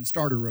work and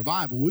start a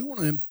revival. We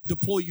want to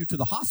deploy you to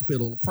the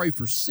hospital to pray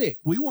for sick.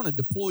 We want to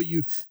deploy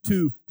you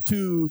to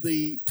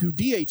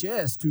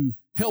DHS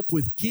help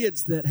with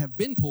kids that have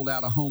been pulled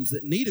out of homes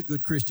that need a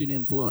good Christian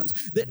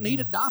influence, that need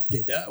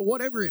adopted,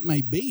 whatever it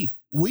may be.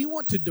 We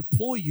want to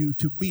deploy you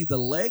to be the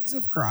legs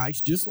of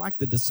Christ, just like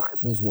the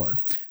disciples were.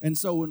 And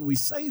so when we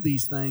say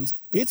these things,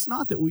 it's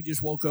not that we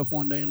just woke up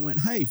one day and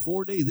went, hey,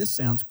 4D, this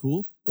sounds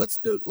cool.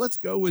 Let's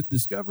go with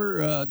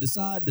discover,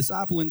 decide,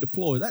 disciple, and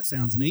deploy. That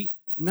sounds neat.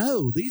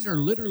 No, these are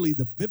literally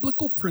the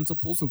biblical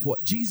principles of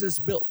what Jesus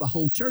built the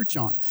whole church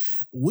on.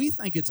 We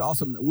think it's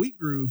awesome that we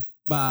grew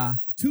by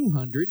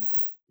 200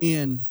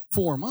 in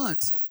 4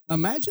 months.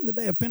 Imagine the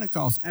day of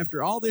Pentecost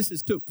after all this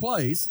has took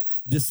place.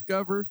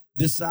 Discover,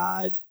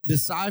 decide,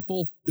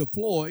 disciple,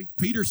 deploy.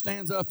 Peter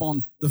stands up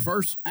on the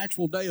first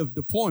actual day of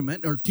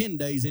deployment, or 10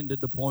 days into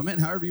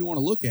deployment, however you want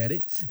to look at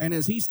it. And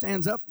as he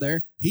stands up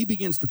there, he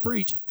begins to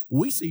preach.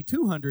 We see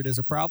 200 as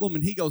a problem,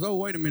 and he goes, oh,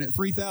 wait a minute,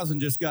 3,000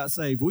 just got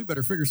saved. We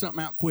better figure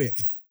something out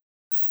quick.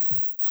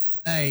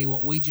 They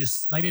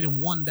did in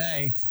one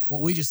day what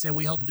we just said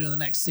we hope to do in the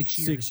next 6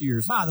 years. 6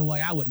 years. By the way,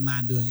 I wouldn't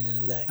mind doing it in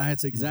a day.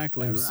 That's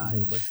exactly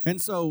right.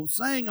 And so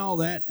saying all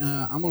that,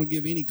 I'm going to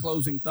give any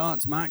closing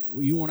thoughts. Mike,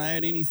 you want to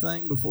add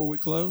anything before we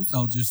close?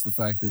 No, just the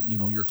fact that,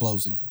 you're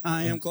closing.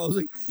 I am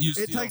closing.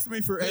 It takes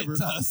me forever. It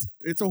does.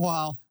 It's a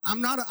while.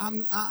 I'm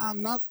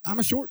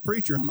a short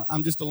preacher.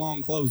 I'm just a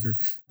long closer.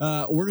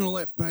 We're going to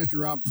let Pastor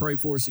Rob pray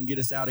for us and get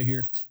us out of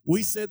here.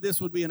 We said this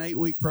would be an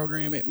 8-week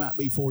program. It might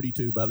be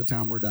 42 by the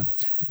time we're done.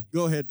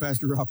 Go ahead,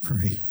 Pastor Rob,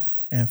 pray.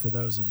 And for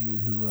those of you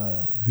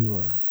who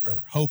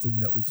are hoping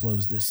that we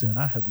close this soon,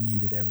 I have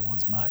muted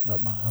everyone's mic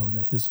but my own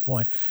at this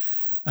point.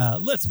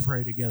 Let's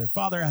pray together.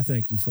 Father, I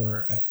thank you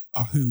for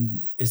who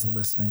is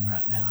listening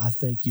right now. I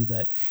thank you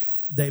that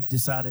they've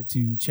decided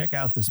to check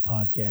out this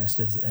podcast,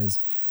 as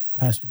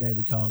Pastor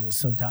David calls us,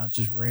 sometimes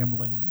just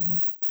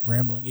rambling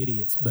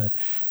idiots. But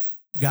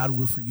God,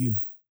 we're for you.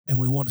 And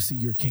we want to see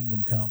your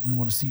kingdom come. We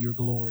want to see your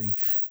glory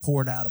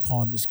poured out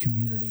upon this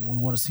community. And we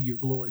want to see your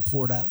glory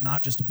poured out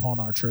not just upon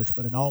our church,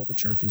 but in all the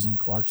churches in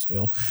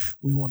Clarksville.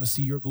 We want to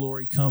see your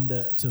glory come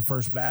to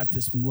First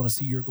Baptist. We want to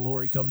see your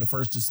glory come to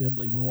First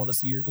Assembly. We want to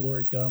see your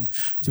glory come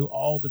to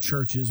all the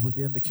churches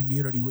within the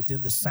community,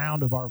 within the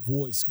sound of our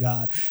voice,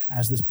 God,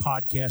 as this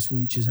podcast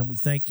reaches. And we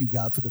thank you,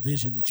 God, for the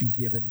vision that you've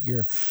given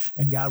here.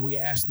 And God, we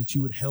ask that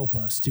you would help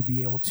us to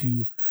be able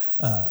to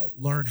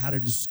learn how to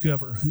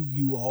discover who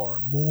you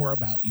are, more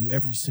about you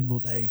every single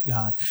day,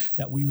 God,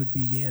 that we would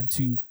begin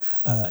to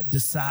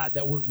decide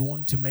that we're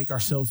going to make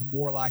ourselves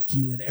more like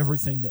you in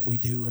everything that we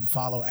do and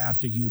follow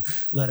after you.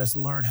 Let us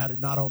learn how to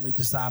not only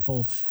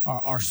disciple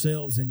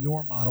ourselves in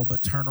your model,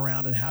 but turn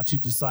around and how to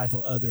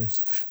disciple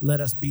others.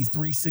 Let us be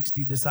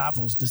 360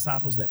 disciples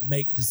that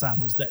make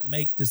disciples, that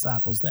make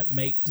disciples, that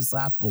make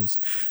disciples.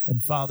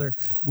 And Father,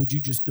 would you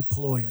just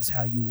deploy us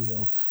how you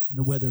will,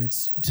 whether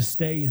it's to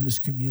stay in this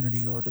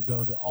community or to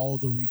go to all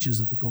the reaches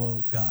of the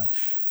globe, God.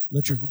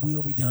 Let your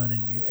will be done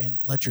and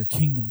let your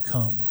kingdom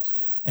come.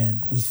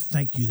 And we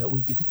thank you that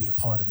we get to be a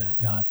part of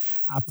that, God.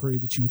 I pray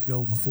that you would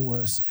go before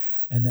us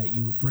and that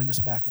you would bring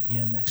us back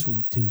again next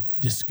week to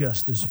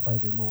discuss this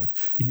further, Lord.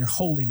 In your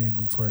holy name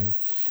we pray.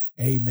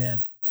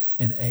 Amen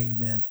and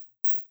amen.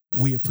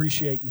 We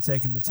appreciate you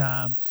taking the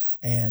time,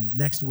 and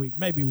next week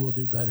maybe we'll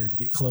do better to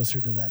get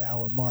closer to that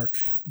hour mark.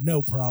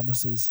 No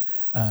promises.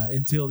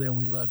 Until then,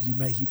 we love you.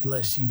 May he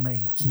bless you. May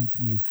he keep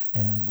you,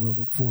 and we'll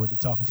look forward to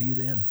talking to you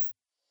then.